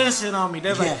 They can sense it on me.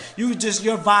 They're like, your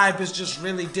vibe is just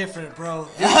really different, bro.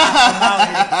 You're not from out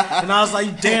here. And I was like,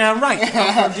 "You damn right.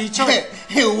 I'm from Detroit."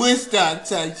 Hey, Woodstock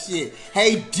type shit.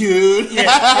 Hey, dude.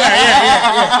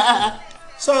 Yeah.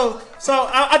 So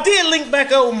I did link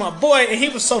back up with my boy, and he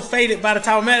was so faded by the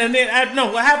time, man. And then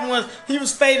what happened was he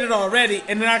was faded already,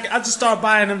 and then I just started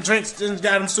buying him drinks and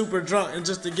got him super drunk, and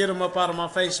just to get him up out of my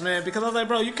face, man. Because I was like,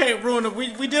 bro, you can't ruin it.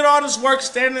 We did all this work,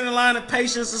 standing in line of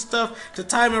patience and stuff to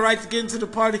time it right to get into the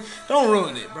party. Don't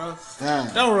ruin it, bro.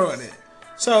 Don't ruin it.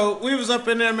 So we was up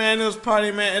in there, man. It was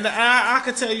party, man, and I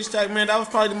could tell you, Stack, man, that was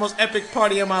probably the most epic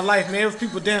party of my life, man. It was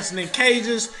people dancing in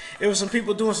cages. It was some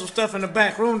people doing some stuff in the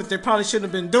back room that they probably shouldn't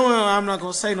have been doing. I'm not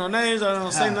gonna say no names. I don't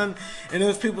gonna say nothing. And there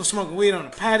was people smoking weed on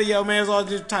the patio, man. It was all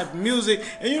different type of music.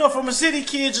 And you know, from a city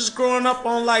kid just growing up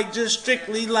on like just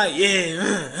strictly like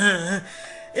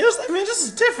it was like, man, this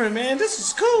is different, man. This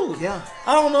is cool. Yeah.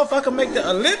 I don't know if I can make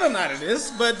a living out of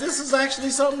this, but this is actually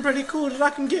something pretty cool that I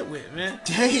can get with, man.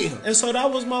 Damn. And so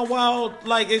that was my wild,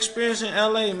 like, experience in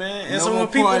LA, man. And no more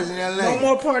parties in LA. No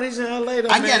more parties in LA, though,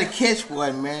 man. I gotta catch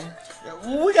one, man.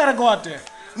 We gotta go out there.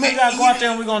 We gotta go out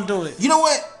there and we're gonna do it. You know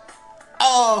what?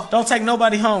 Don't take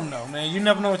nobody home, though, man. You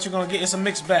never know what you're gonna get. It's a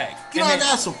mixed bag. You know, I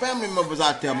got some family members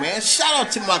out there, man. Shout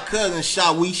out to my cousin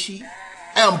Shawishi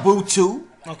and Butu.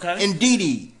 Okay. And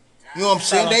Didi. You know what I'm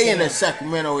saying? They in the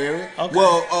Sacramento area. Okay.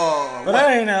 Well, but that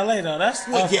ain't LA though. That's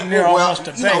near almost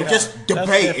the Bay. You know, just the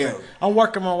Bay area. I'm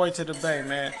working my way to the Bay,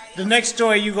 man. The next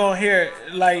story you gonna hear,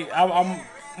 like I'm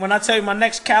when I tell you my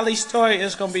next Cali story,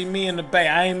 it's gonna be me in the Bay.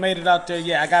 I ain't made it out there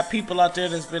yet. I got people out there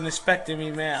that's been expecting me,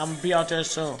 man. I'm gonna be out there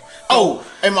soon. Oh,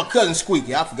 and my cousin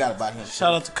Squeaky, I forgot about him.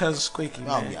 Shout out to cousin Squeaky,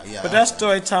 man. Oh yeah. But that's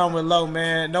story time with Low,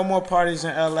 man. No more parties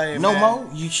in LA, no man. more?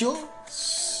 You sure?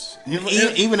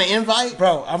 Even an invite?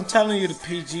 Bro, I'm telling you the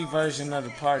PG version of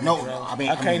the party, no, bro.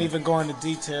 I can't even go into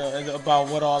detail about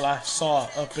what all I saw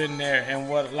up in there and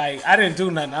what, like, I didn't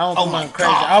do nothing. I don't do nothing crazy.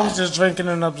 I was just drinking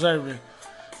and observing.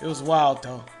 It was wild,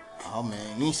 though. Oh,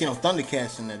 man. You ain't see no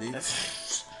Thundercats in there, did you?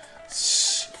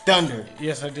 Thunder.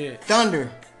 Yes, I did.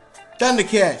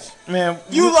 Thundercats. Man.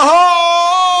 You the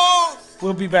hoe!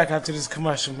 We'll be back after this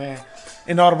commercial, man.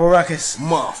 Inaudible Ruckus.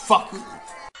 Motherfucker.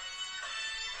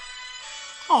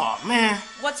 Oh, man.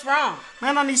 What's wrong?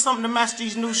 Man, I need something to match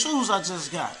these new shoes I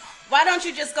just got. Why don't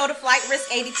you just go to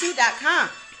FlightRisk82.com?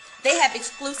 They have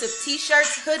exclusive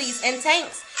t-shirts, hoodies, and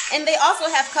tanks. And they also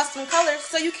have custom colors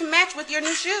so you can match with your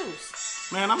new shoes.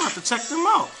 Man, I'm going to have to check them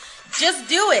out. Just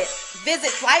do it.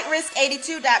 Visit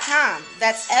FlightRisk82.com.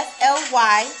 That's FlightRisk,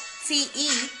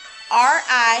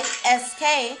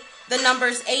 the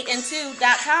numbers 8 and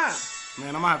 2.com.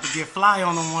 Man, I'm going to have to get fly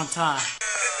on them one time.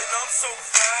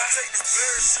 Take this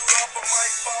parachute off, I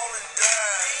might fall and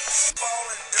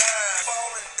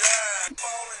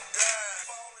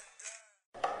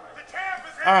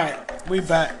die. Alright, we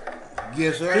back.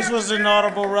 Yes, sir. This was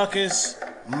Inaudible Ruckus.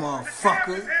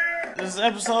 Motherfucker. This is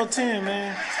episode 10,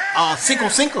 man.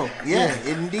 Cinco. Yeah,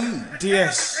 indeed.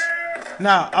 DS.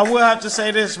 Now, I will have to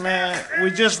say this, man.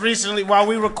 We just recently, while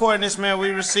we recording this, man, we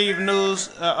received news,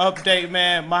 update,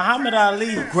 man. Muhammad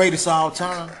Ali. Greatest of all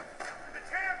time.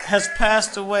 Has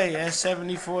passed away at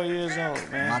 74 years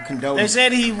old, man. My condolences. They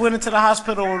said he went into the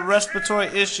hospital with respiratory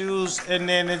issues, and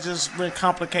then it just went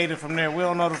complicated from there. We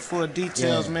don't know the full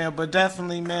details, man, but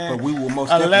definitely, man. But we will most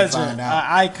a definitely legend, find out.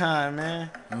 An icon, man.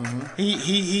 Mm-hmm.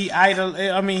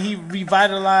 He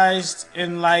revitalized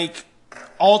and like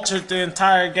altered the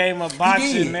entire game of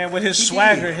boxing, man, with his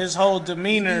swagger, his whole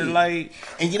demeanor, like.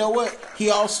 And you know what?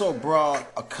 He also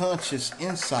brought a conscious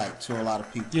insight to a lot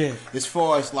of people. Yeah. As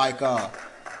far as like,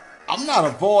 I'm not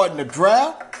avoiding the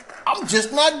draft. I'm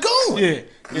just not going. Yeah.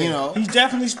 You know, he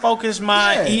definitely spoke his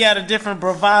mind. Yeah. He had a different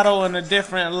bravado and a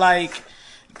different, like,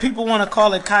 people want to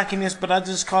call it cockiness, but I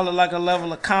just call it like a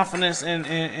level of confidence and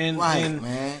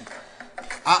man.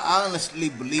 I honestly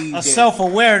believe a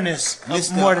self-awareness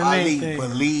Mr. more than Ali anything.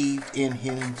 believed in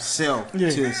himself to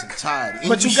its entirety. And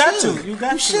But you got to. You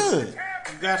should. You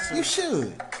got to. You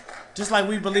should. Just like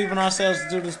we believe in ourselves to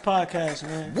do this podcast,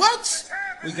 man. What?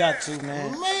 We got to,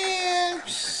 man. Man.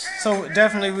 So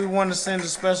definitely, we want to send a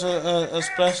special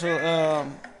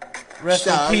rest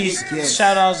in peace, yes.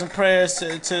 shout outs and prayers to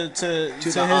his the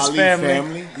Ali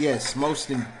family. Yes, most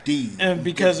indeed. And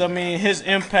because I mean, his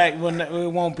impact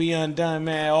it won't be undone,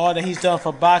 man. All that he's done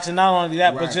for boxing, not only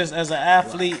that, but just as an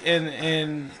athlete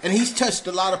and he's touched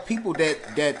a lot of people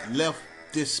that left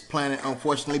this planet,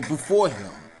 unfortunately, before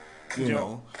him. You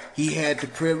know, he had the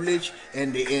privilege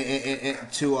and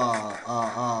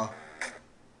to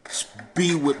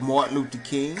be with Martin Luther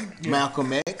King,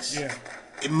 Malcolm X,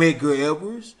 Medgar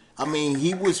Evers. I mean,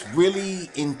 he was really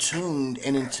in tune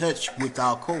and in touch with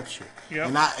our culture.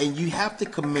 Yep. And you have to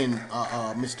commend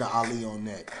Mr. Ali on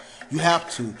that. You have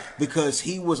to, because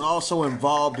he was also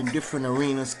involved in different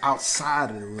arenas outside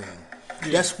of the ring.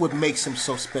 Yeah. That's what makes him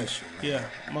so special. Yeah,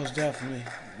 most definitely.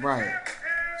 Right.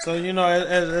 So, you know,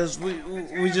 as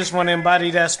we just want to embody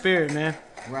that spirit, man.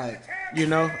 Right. You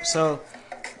know, so.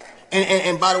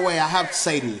 And by the way, I have to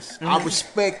say this. Mm-hmm. I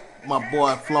respect my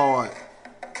boy Floyd.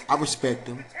 I respect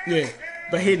him. Yeah,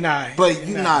 but he not. But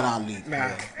you not Ali.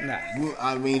 Nah.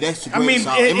 I mean, that's the greatest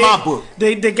in my book.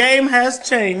 The game has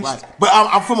changed. Right. But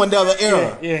I'm from another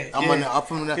era. I'm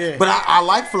from another. Yeah. But I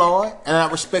like Floyd, and I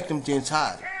respect him the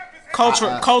entirety.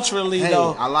 Culturally,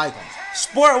 though, I like him.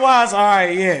 Sport-wise, all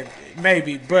right, yeah,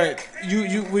 maybe. But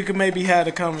we could maybe have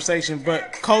a conversation.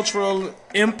 But cultural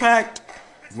impact.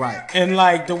 Right. And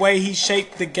like the way he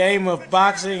shaped the game of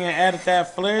boxing and added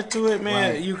that flair to it,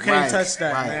 man, you can't touch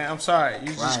that, man. I'm sorry. You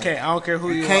just can't. I don't care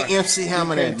who you are. You can't MC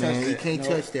Hammer that, man. You can't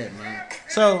touch that, man.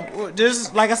 So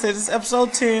this, like I said, this is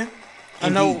episode 10. Indeed. I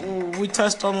know we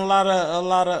touched on a lot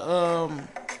of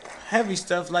heavy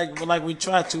stuff like we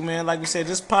tried to, man. Like we said,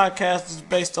 this podcast is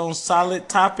based on solid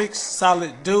topics,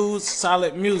 solid dudes,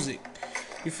 solid music.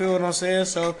 You feel what I'm saying?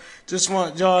 So just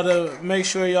want y'all to make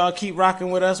sure y'all keep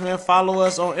rocking with us, man. Follow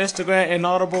us on Instagram at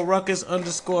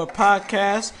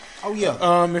 @InaudibleRuckus_podcast. Oh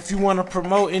yeah. If you want to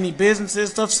promote any businesses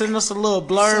stuff, send us a little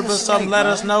blurb or something. Let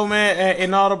us know, man, at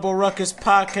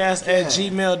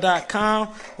inaudibleruckuspodcast@gmail.com.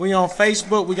 We on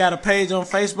Facebook. We got a page on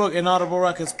Facebook, Inaudible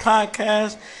Ruckus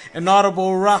Podcast.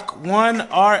 Inaudible Ruck 1,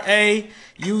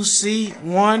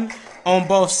 RAUC1 on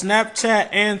both Snapchat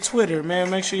and Twitter,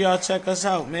 man. Make sure y'all check us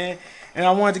out, man. And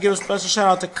I wanted to give a special shout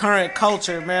out to Current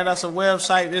Culture, man. That's a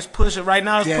website that's pushing right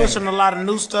now. It's pushing a lot of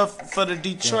new stuff for the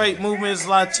Detroit movement. It's a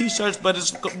lot of t-shirts, but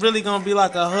it's really gonna be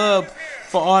like a hub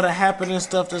for all the happening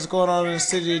stuff that's going on in the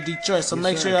city of Detroit. So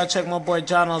make sure y'all check my boy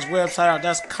Jono's website out.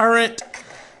 That's Current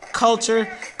Culture.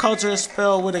 Culture is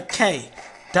spelled with a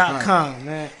K.com,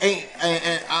 man.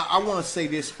 And I want to say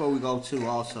this before we go too.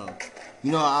 Also,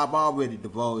 you know, I've already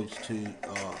divulged to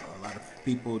a lot of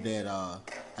people that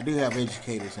I do have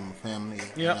educators in my family.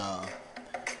 Yep. And,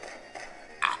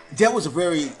 that was a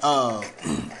very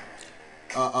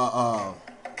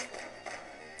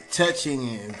touching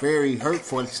and very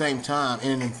hurtful at the same time,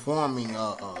 and an informing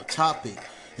topic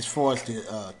as far as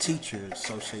the Teachers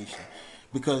Association.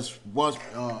 Because once,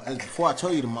 as before I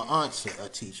told you, my aunt's a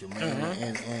teacher,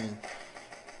 man, and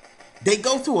they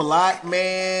go through a lot,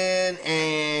 man,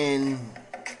 and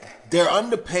they're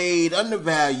underpaid,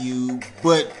 undervalued,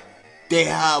 but they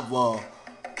have a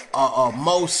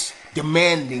most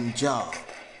demanding job,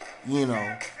 you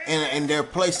know, and they're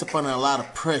placed upon a lot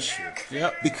of pressure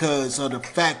because of the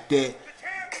fact that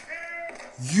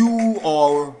you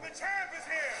are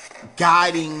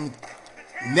guiding,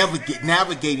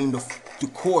 navigating the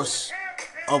course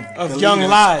of young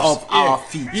lives of our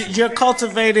future. You're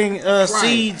cultivating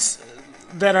seeds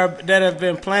that have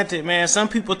been planted, man. Some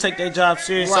people take their job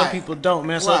serious, some people don't,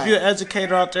 man. So if you're an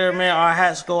educator out there, man, our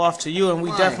hats go off to you, and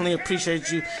we definitely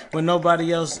appreciate you when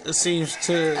nobody else seems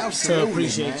to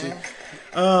appreciate you.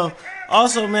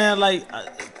 Also, man, like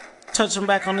touching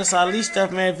back on this Ali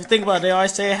stuff, man. If you think about it, they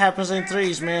always say it happens in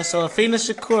threes, man. So Afina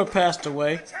Shakur passed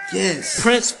away. Yes.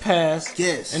 Prince passed.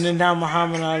 Yes. And then now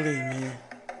Muhammad Ali, man.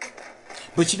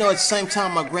 But you know, at the same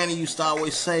time, my granny used to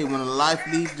always say, when a life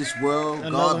leaves this world,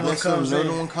 God bless her, another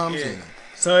one comes in.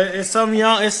 So it's some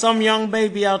young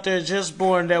baby out there just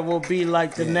born that will be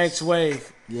like the next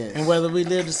wave. Yes. And whether we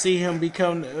live to see him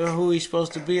become who he's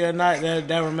supposed to be or not,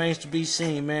 that remains to be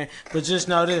seen, man. But just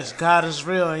know this, God is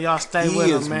real, and y'all stay with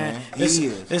him, man. He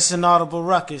is. It's an audible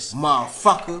ruckus.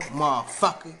 Motherfucker,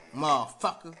 motherfucker,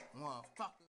 motherfucker, motherfucker.